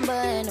remember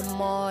in the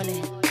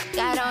morning.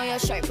 Got on your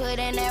shirt, put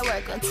in that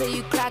work until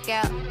you clock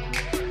out.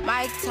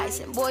 Mike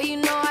Tyson, boy, you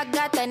know I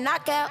got that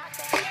knockout.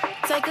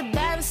 Take a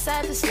dive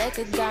inside this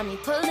liquor, got me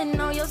pulling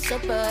on your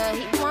zipper.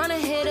 He wanna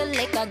hit a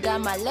lick, I got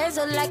my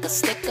laser like a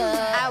sticker.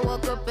 I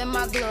woke up in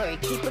my glory,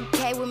 keep a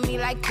K with me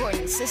like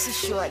Courtney, sister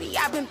shorty.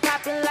 I've been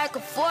popping like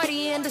a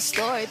 40 in the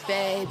story,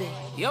 baby.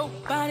 Your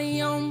body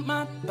on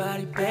my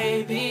body,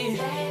 baby.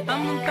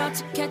 I'm about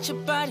to catch your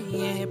body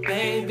in here,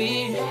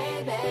 baby.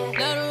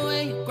 Love the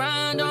way you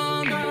grind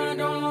on me.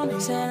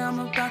 Said I'm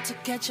about to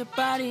catch your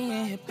body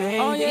in here, baby.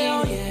 Oh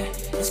yeah,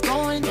 it's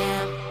going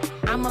down.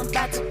 I'm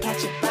about to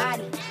catch your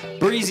body.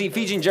 Breezy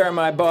featuring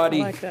Jeremiah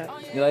Body. I like that.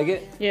 You like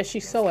it? Yeah,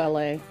 she's so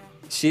LA.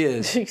 She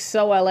is. She's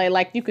so LA.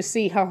 Like, you could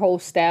see her whole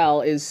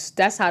style is,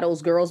 that's how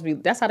those girls be,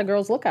 that's how the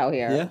girls look out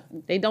here.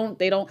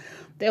 Yeah.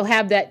 They'll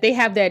have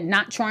that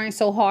not trying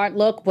so hard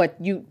look, but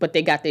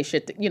they got their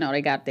shit,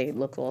 they got their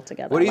look all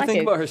together. What do you like think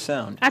it. about her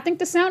sound? I think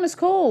the sound is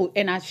cool,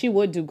 and she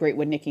would do great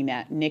with Nick and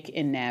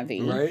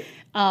Navi. Right.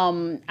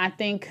 I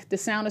think the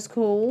sound is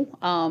cool.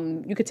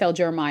 You could tell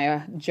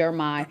Jeremiah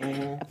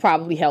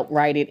probably helped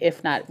write it,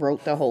 if not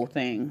wrote the whole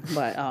thing.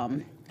 But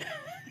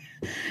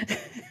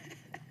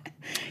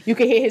you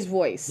can hear his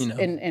voice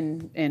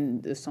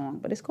in the song.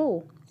 But it's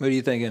cool. What are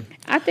you thinking?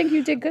 I think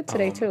you did good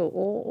today too.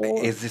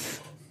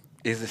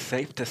 Is it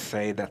safe to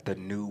say that the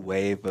new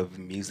wave of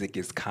music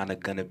is kind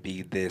of gonna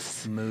be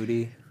this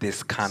Moody,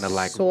 this kind of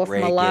like soft,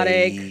 reggae,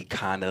 melodic,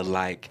 kind of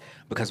like,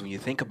 because when you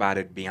think about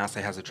it,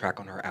 Beyonce has a track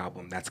on her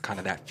album that's kind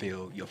of that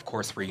feel. Of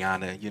course,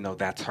 Rihanna,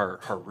 that's her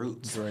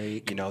roots.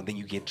 Drake. Then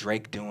you get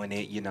Drake doing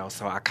it.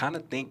 So I kind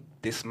of think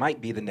this might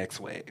be the next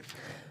wave.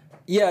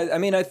 Yeah, I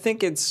mean, I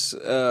think it's.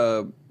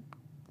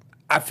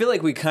 I feel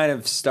like we kind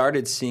of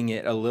started seeing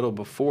it a little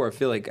before. I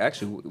feel like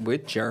actually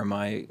with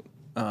Jeremiah.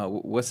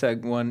 What's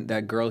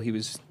that girl? He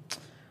was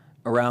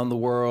Around the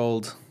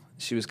World.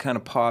 She was kind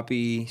of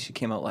poppy. She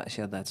came out last.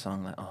 She had that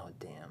song like, oh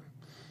damn.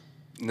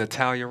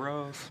 Natalia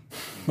Rose.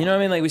 You know what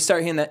I mean? Like we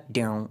start hearing that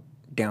down,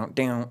 down,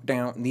 down,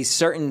 down. These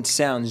certain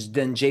sounds.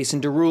 Then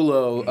Jason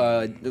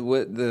Derulo,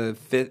 with the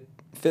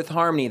Fifth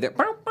Harmony. That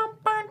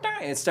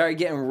it started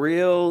getting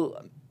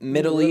real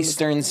Middle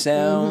Eastern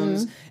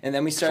sounds, and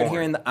then we started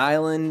hearing the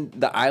island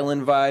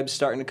vibes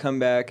starting to come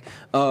back.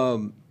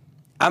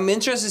 I'm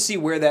interested to see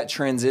where that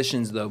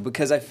transitions, though,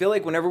 because I feel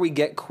like whenever we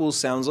get cool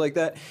sounds like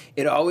that,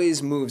 it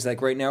always moves. Like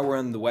right now, we're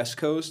on the West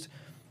Coast.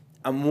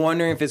 I'm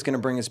wondering if it's going to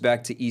bring us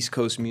back to East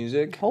Coast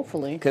music.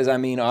 Hopefully. Because, I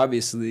mean,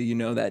 obviously,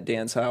 that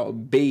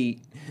dancehall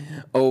beat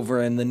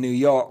over in the New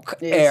York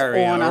It's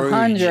area. on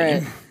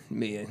 100.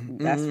 Man.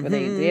 That's what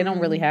they don't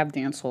really have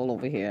dancehall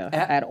over here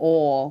at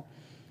all.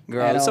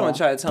 Girl, someone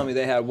tried to tell me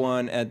they had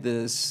one at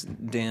this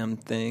damn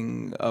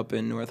thing up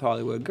in North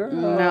Hollywood. Girl.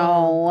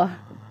 No,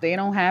 they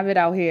don't have it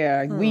out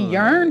here. We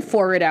yearn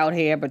for it out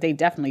here, but they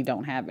definitely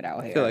don't have it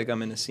out here. I feel like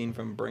I'm in a scene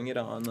from Bring It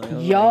On.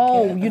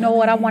 Yo, you know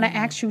what I want to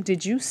ask you?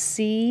 Did you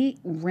see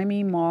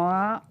Remy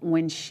Ma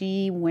when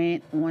she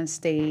went on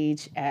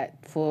stage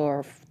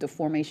for the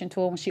Formation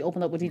Tour when she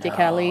opened up with DJ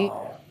Khaled?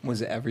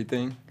 Was it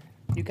everything?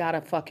 You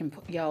gotta fucking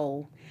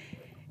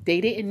They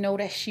didn't know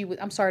that she was.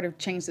 I'm sorry to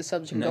change the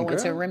subject and go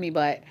into Remy,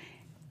 but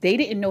they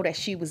didn't know that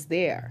she was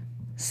there.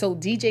 So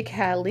DJ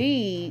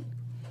Khaled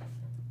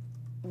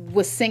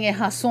was singing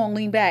her song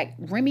 "Lean Back."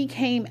 Remy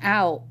came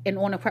out, and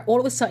all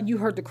of a sudden you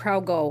heard the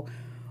crowd go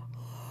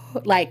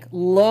like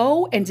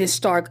low and just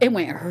start. It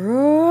went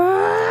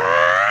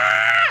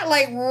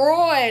like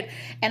roared,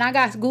 and I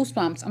got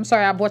goosebumps. I'm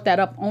sorry I brought that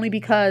up only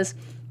because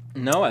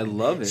No, I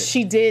love it.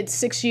 She did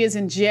 6 years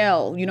in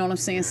jail. You know what I'm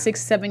saying?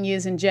 6, 7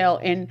 years in jail,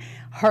 and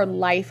her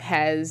life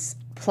has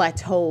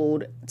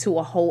plateaued to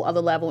a whole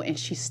other level, and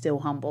she's still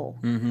humble.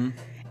 Mm-hmm.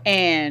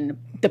 And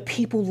the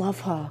people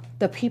love her.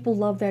 The people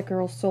love that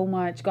girl so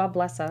much. God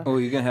bless her. Oh,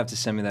 you're gonna have to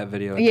send me that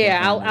video.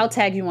 I'll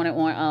tag you on it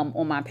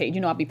on my page.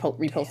 You know, I'll be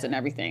reposting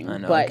everything. I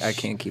know. But I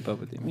can't keep up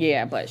with you.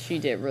 Yeah, but she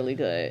did really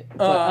good.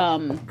 But,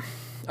 all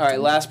right,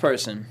 last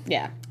person.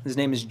 Yeah. His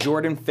name is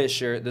Jordan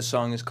Fisher. The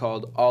song is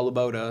called All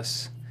About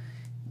Us.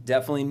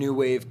 Definitely new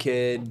wave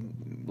kid.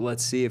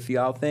 Let's see if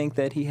y'all think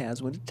that he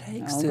has what it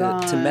takes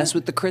to mess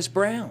with the Chris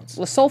Browns.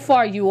 Well, so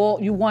far you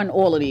won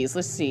all of these.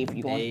 Let's see if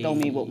you're going to throw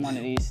me with one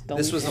of these.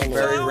 This was a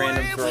very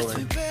random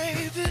throw-in.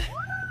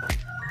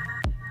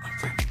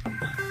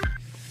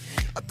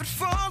 I've been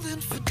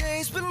falling for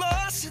days, been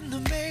lost in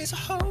the maze. I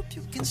hope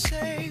you can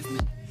save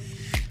me,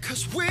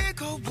 'cause we're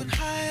going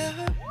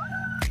higher.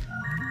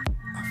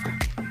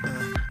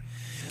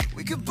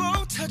 We can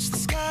both touch the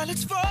sky,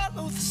 let's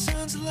follow the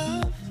sun's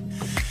love.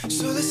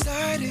 So let's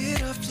light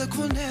it up like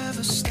we'll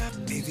never stop.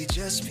 Baby,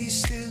 just be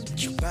still,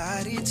 let your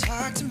body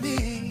talk to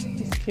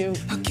me. Cute.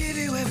 I'll give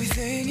you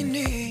everything you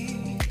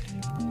need.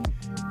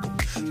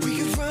 We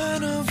can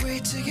run away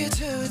to get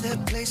to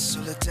that place.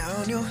 So let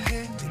down your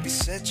head, baby,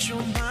 set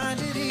your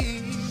mind at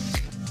ease.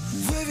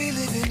 We'll be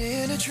living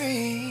in a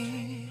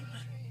dream.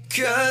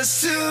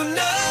 'Cause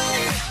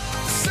tonight,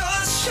 the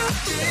sun's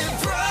shining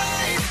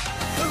bright.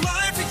 The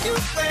life for you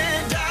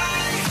and I.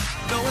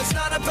 No, it's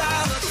not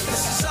about us.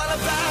 This is all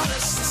about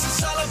us. This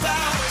is all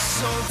about us.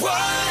 So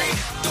why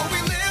don't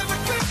we live a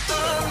good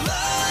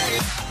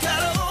life?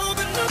 Gotta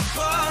open up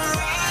our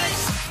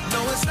eyes. No,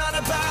 it's not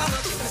about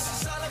us.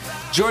 This is all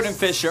about us. Jordan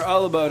Fisher,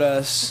 All About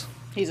Us.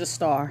 He's a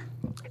star.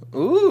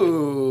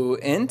 Ooh,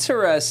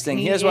 interesting.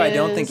 Here's why I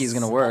don't think he's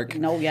gonna work.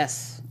 No.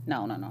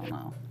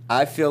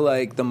 I feel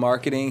like the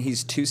marketing,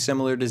 he's too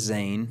similar to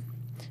Zayn.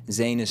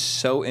 Zayn is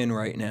so in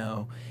right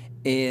now,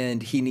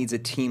 and he needs a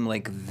team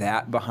like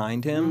that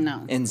behind him.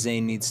 No. And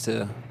Zayn needs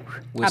to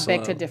whistle I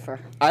beg to out.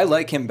 differ. I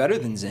like him better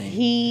than Zayn.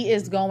 He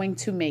is going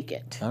to make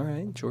it. All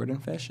right, Jordan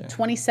Fisher.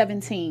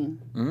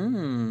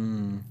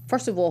 2017.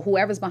 First of all,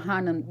 whoever's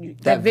behind him,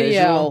 That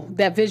video,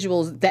 that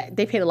visuals, that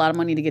they paid a lot of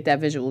money to get that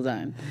visual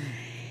done.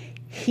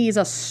 He's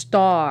a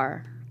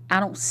star. I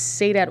don't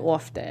say that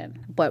often,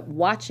 but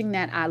watching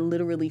that, I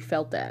literally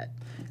felt that.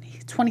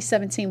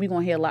 2017, we're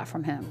going to hear a lot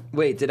from him.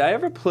 Wait, did I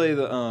ever play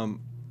the,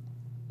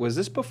 was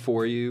this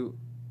before you?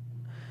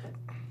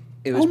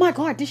 It was, Oh my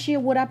God, this year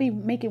would I be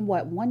making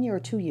what, 1 year or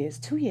 2 years?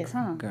 2 years,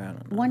 huh? Girl, I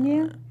don't know. 1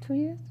 year? 2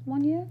 years?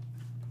 1 year?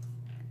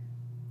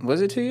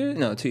 Was it 2 years?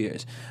 No, 2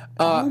 years.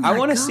 Oh my I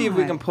want to see if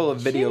we God. can pull a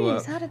video Jeez,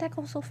 up. how did that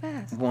go so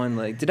fast? One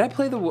leg. Did I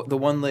play the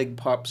one leg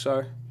pop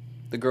star?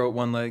 The girl with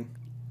one leg?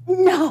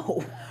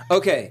 No.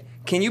 Okay,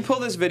 can you pull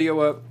this video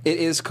up? It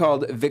is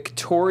called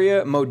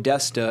Victoria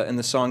Modesta, and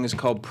the song is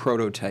called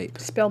Prototype.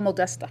 Spell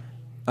Modesta.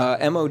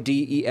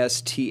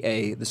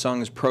 Modesta. The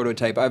song is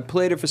Prototype. I've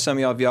played it for some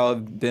of y'all. If y'all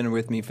have been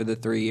with me for the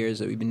 3 years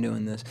that we've been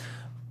doing this.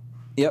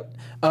 Yep.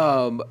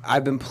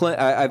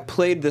 I've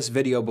played this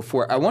video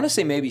before. I want to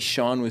say maybe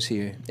Sean was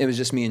here. It was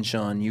just me and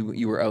Sean.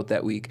 You were out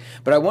that week.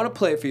 But I want to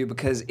play it for you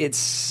because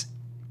it's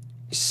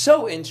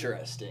so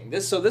interesting.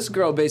 This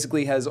girl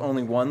basically has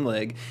only one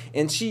leg,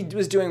 and she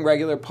was doing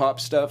regular pop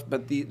stuff,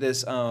 but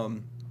this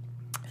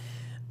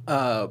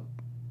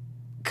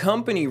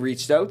company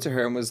reached out to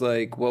her and was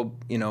like, well,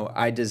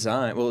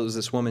 it was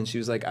this woman. She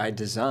was like, I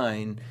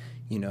design,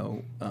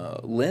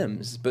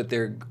 limbs, but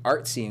they're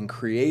artsy and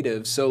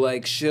creative. So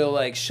like she'll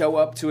like show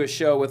up to a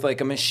show with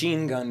like a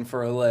machine gun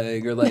for a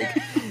leg, or like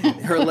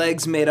her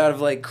legs made out of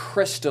like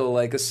crystal,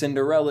 like a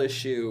Cinderella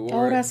shoe.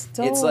 Or that's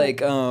dope. It's like,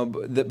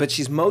 but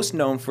she's most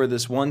known for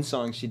this one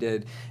song she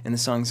did, and the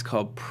song's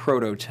called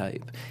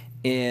Prototype.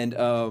 And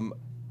so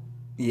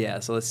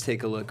let's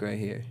take a look right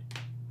here.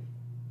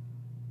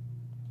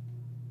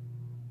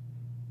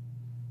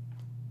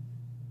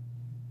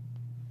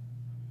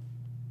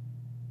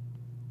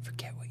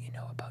 Forget what you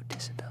know about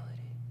disability.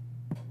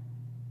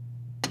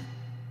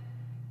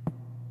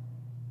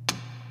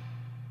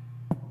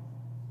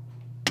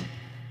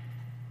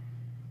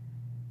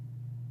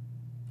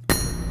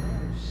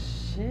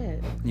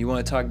 Shit. You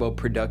want to talk about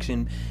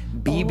production?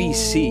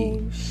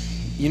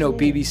 BBC. You know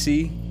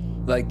BBC?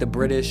 Like the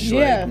British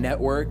Yeah. like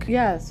network?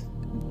 Yes.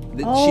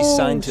 She's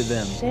signed to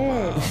them.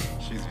 Shit.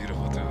 She's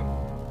beautiful too.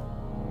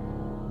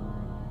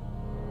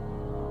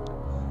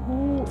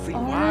 Who See,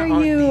 why are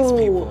aren't you? these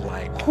people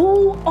like?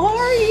 Who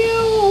are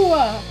you?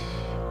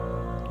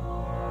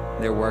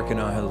 They're working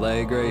on her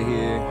leg right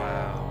here.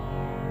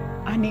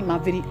 Wow. I need my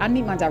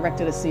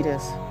director to see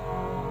this.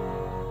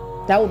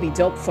 That would be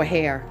dope for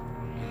hair.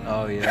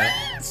 Oh yeah.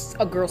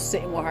 A girl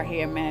sitting with her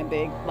hair mad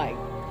big. Like,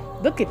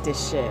 look at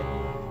this shit.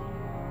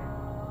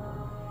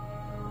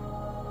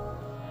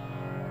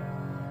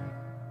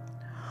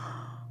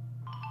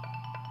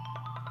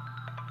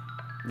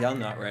 Y'all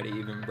not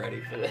even ready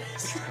for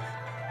this.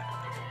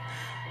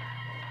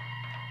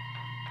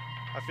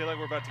 I feel like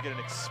we're about to get an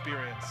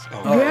experience.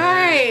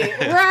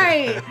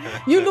 Right.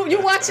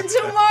 You watching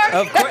too, Mark?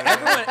 Of course,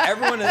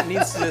 everyone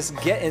needs to just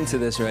get into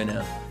this right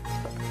now.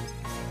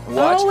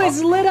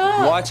 It's lit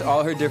up. Watch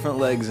all her different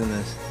legs in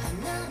this.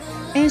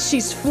 And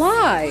she's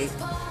fly.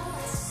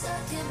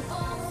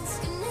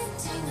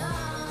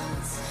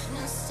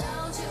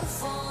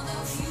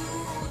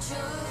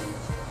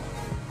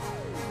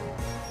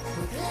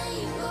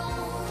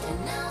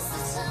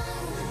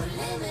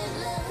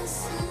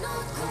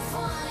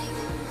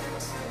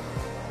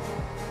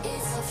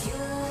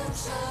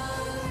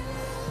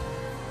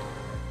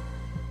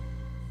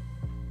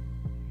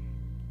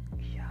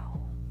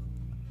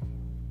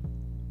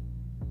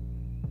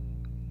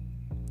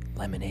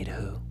 Lemonade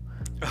who?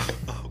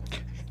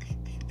 Okay.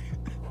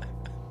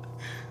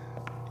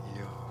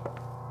 Yo.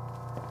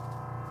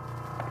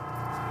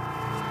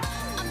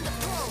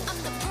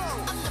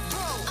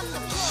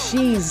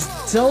 She's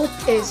dope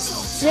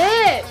as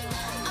shit.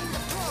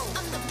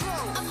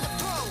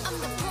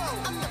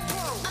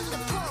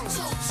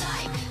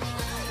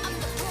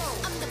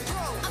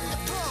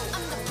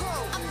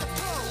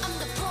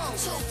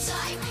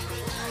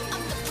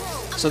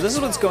 So this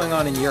is what's going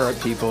on in Europe,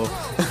 people.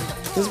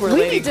 This is where We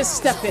Lady... need to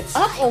step it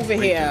up over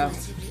here.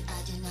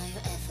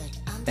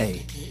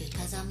 Hey.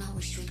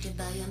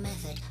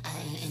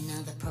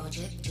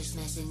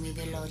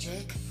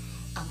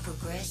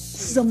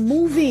 This is a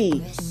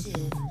movie.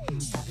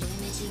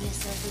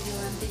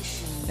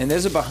 And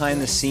there's a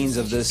behind the scenes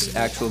of this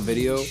actual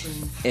video,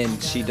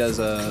 and she does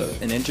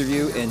an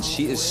interview, and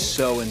she is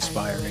so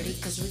inspiring.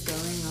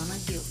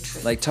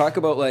 Like, talk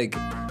about, like,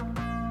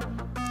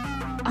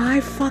 I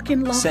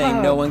fucking love saying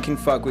her. no one can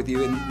fuck with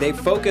you, and they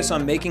focus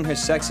on making her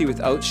sexy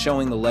without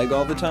showing the leg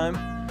all the time.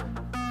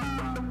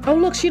 Oh,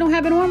 look, she don't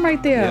have it on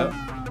right there. Yep.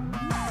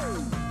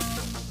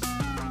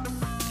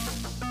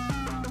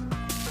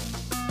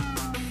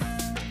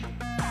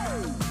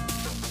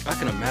 I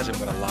can imagine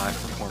what a live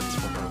performance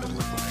from her would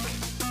look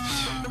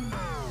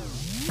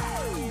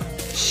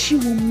like. She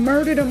will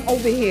murder them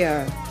over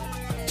here.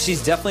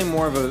 She's definitely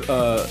more of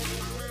a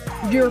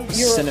You're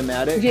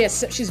cinematic.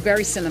 Yes, she's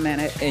very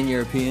cinematic. And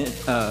European.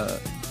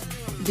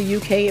 The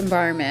UK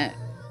environment.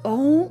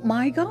 Oh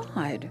my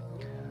God.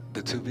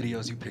 The two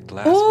videos you picked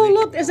last Oh, week.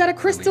 look, is that a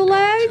crystal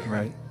really leg?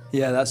 Right.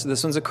 Yeah,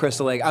 this one's a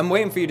crystal leg. I'm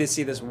waiting for you to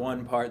see this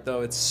one part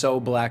though. It's so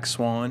Black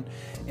Swan,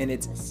 and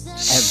it's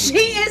She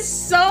everything. is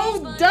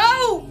so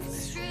dope.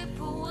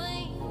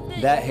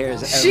 That hair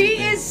is everything.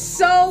 She is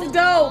so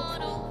dope.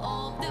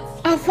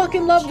 I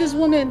fucking love this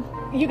woman.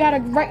 You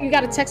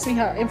gotta text me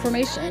her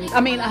information.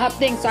 I mean, her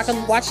thing, so I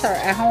can watch her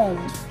at home.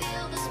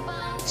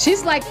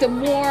 She's like the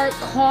more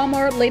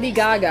calmer Lady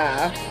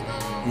Gaga.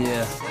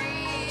 Yeah.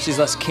 She's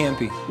less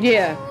campy.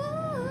 Yeah.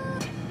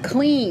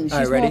 Clean. She's All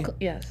right, ready? more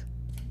yes.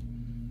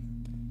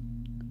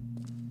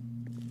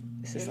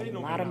 This is a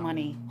lot of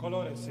money.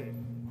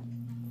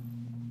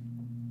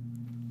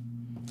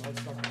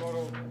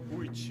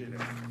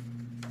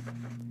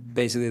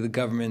 Basically, the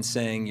government's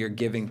saying you're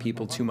giving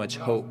people too much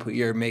hope.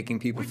 You're making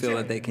people feel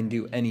that they can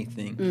do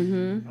anything.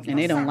 Mm-hmm. And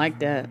they don't like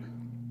that.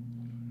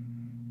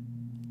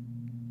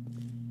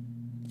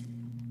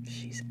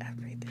 She's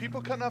everything.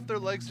 People cutting off their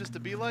legs just to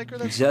be like her?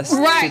 That's Just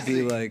Right. to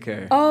be like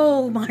her.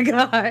 Oh my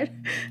God.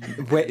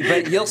 Wait,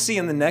 but you'll see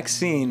in the next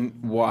scene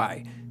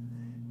why.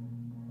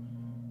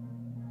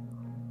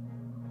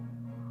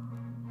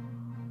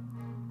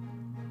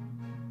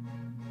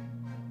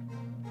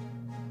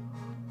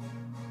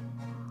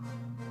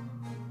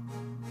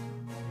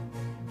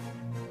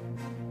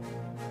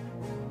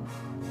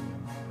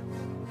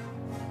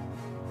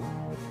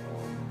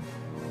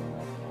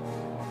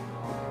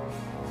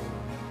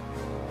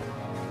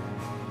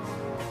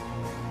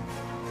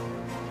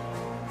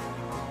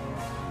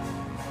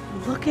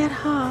 Look at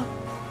her.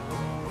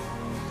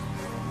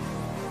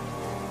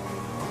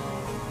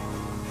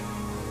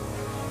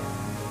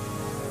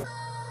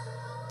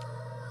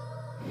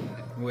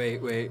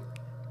 Wait.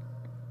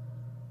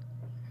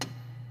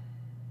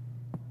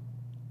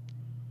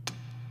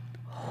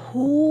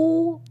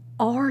 Who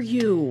are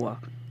you?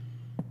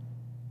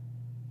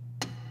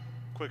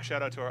 quick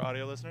shout out to our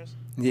audio listeners.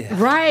 Yeah.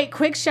 Right.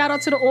 Quick shout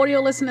out to the audio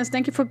listeners.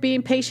 Thank you for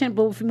being patient.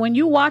 But when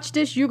you watch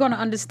this, you're going to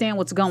understand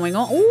what's going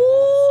on.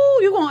 Ooh,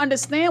 you're going to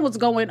understand what's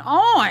going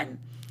on.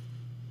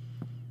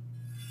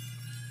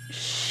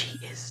 She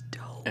is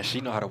dope. And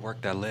she know how to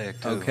work that leg,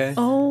 too. Okay.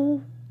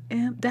 Oh,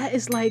 and that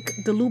is like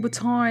the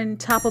Louboutin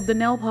top of the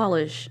nail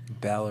polish.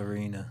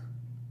 Ballerina.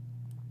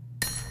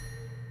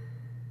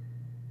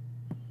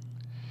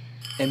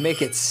 And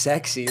make it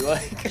sexy,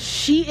 like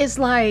She is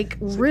like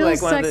real like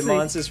sexy. one of the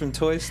monsters from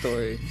Toy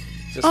Story.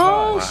 Just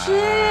Oh hot.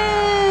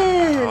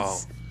 shit! Wow.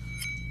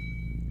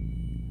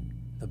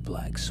 The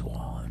Black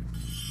Swan.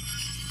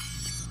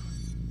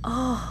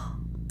 Oh.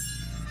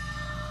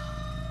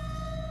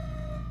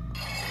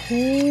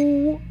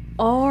 Who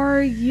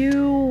are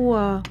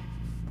you?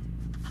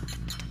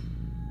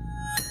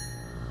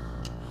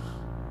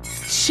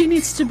 She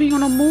needs to be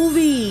on a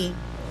movie.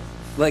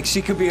 Like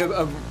she could be a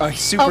A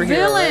superhero.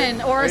 villain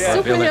right? or a Yeah.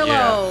 superhero.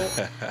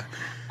 Villain, yeah.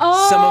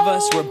 Oh, Some of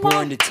us were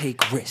born to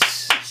take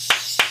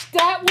risks.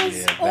 That was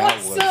Yeah,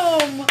 that was-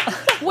 awesome.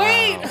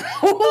 Wait,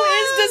 who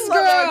is this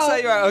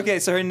girl? Okay,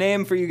 so her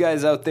name for you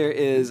guys out there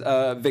is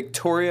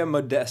Victoria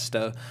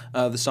Modesta.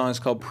 The song is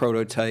called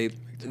Prototype.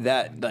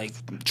 That like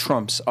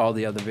trumps all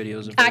the other videos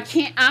of hers. I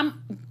can't.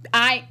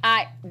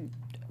 I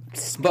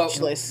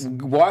speechless.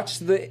 But watch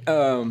the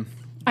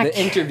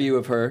interview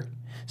of her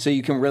so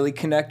you can really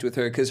connect with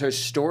her because her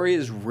story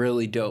is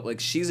really dope. Like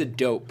she's a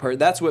dope person.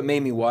 That's what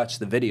made me watch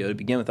the video to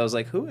begin with. I was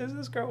like, who is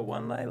this girl?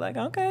 One night, like,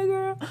 okay,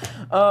 girl.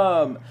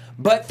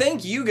 But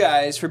thank you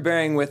guys for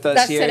bearing with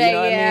us here. Today, you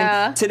know what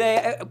yeah. I mean?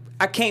 Today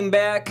I came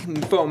back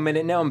for a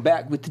minute. Now I'm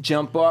back with the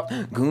jump off,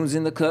 goons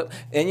in the club,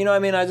 and you know what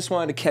I mean. I just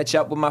wanted to catch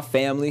up with my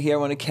family here. I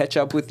want to catch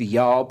up with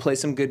y'all, play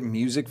some good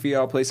music for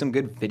y'all, play some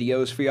good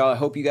videos for y'all. I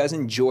hope you guys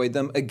enjoyed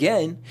them.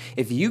 Again,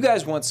 if you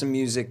guys want some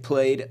music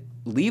played,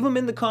 leave them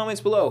in the comments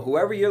below.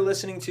 Whoever you're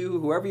listening to,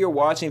 whoever you're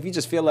watching, if you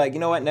just feel like, you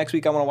know what, next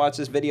week I want to watch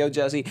this video,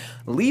 Jesse,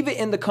 leave it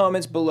in the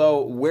comments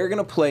below. We're going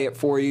to play it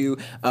for you.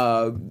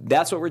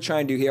 That's what we're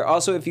trying to do here.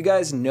 Also, if you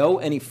guys know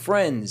any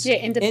friends,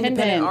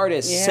 independent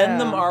artists, send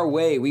them our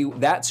way.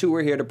 That's who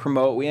we're here to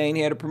promote. We ain't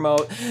here to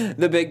promote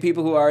the big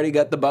people who already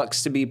got the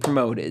bucks to be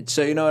promoted.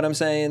 So you know what I'm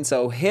saying?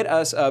 So hit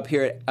us up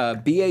here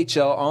at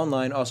BHL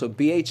Online, also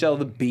BHL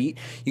The Beat.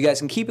 You guys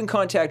can keep in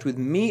contact with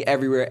me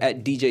everywhere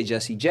at DJ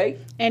Jesse J.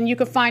 And you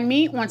can find me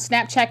on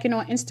Snapchat and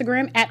on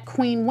Instagram at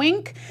Queen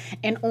Wink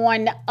and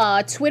on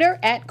Twitter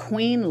at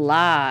Queen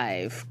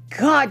Live.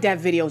 God,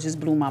 that video just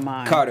blew my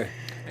mind. Carter.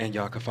 And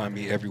y'all can find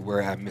me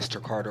everywhere at Mr.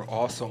 Carter,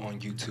 also on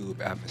YouTube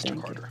at Mr.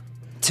 Carter.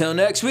 Till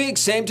next week,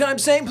 same time,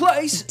 same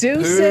place.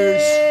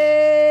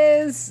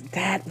 Deuces.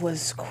 That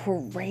was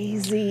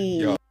crazy.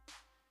 Yo.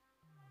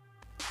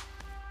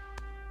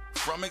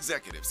 From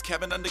executives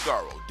Kevin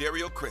Undergaro,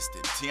 Dario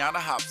Kristen, Tiana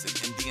Hobson,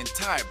 and the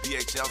entire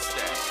BHL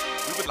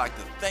staff, we would like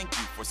to thank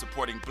you for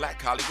supporting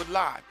Black Hollywood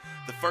Live,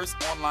 the first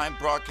online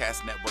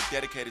broadcast network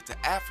dedicated to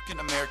African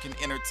American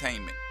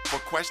entertainment. For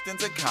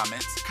questions and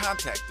comments,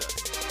 contact us.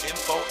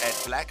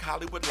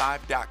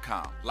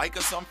 info@blackhollywoodlive.com. Like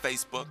us on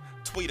Facebook,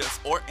 tweet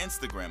us, or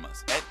Instagram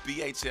us at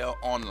BHL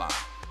Online.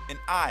 And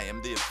I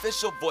am the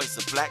official voice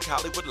of Black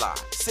Hollywood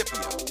Live,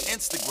 Scipio.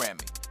 Instagram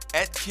me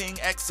at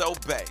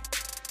KingXOBay.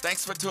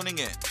 Thanks for tuning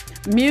in.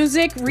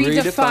 Music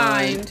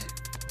redefined.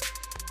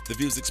 The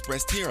views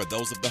expressed here are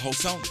those of the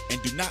host only and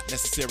do not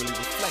necessarily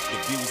reflect the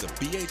views of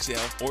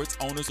BHL or its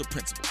owners or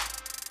principals.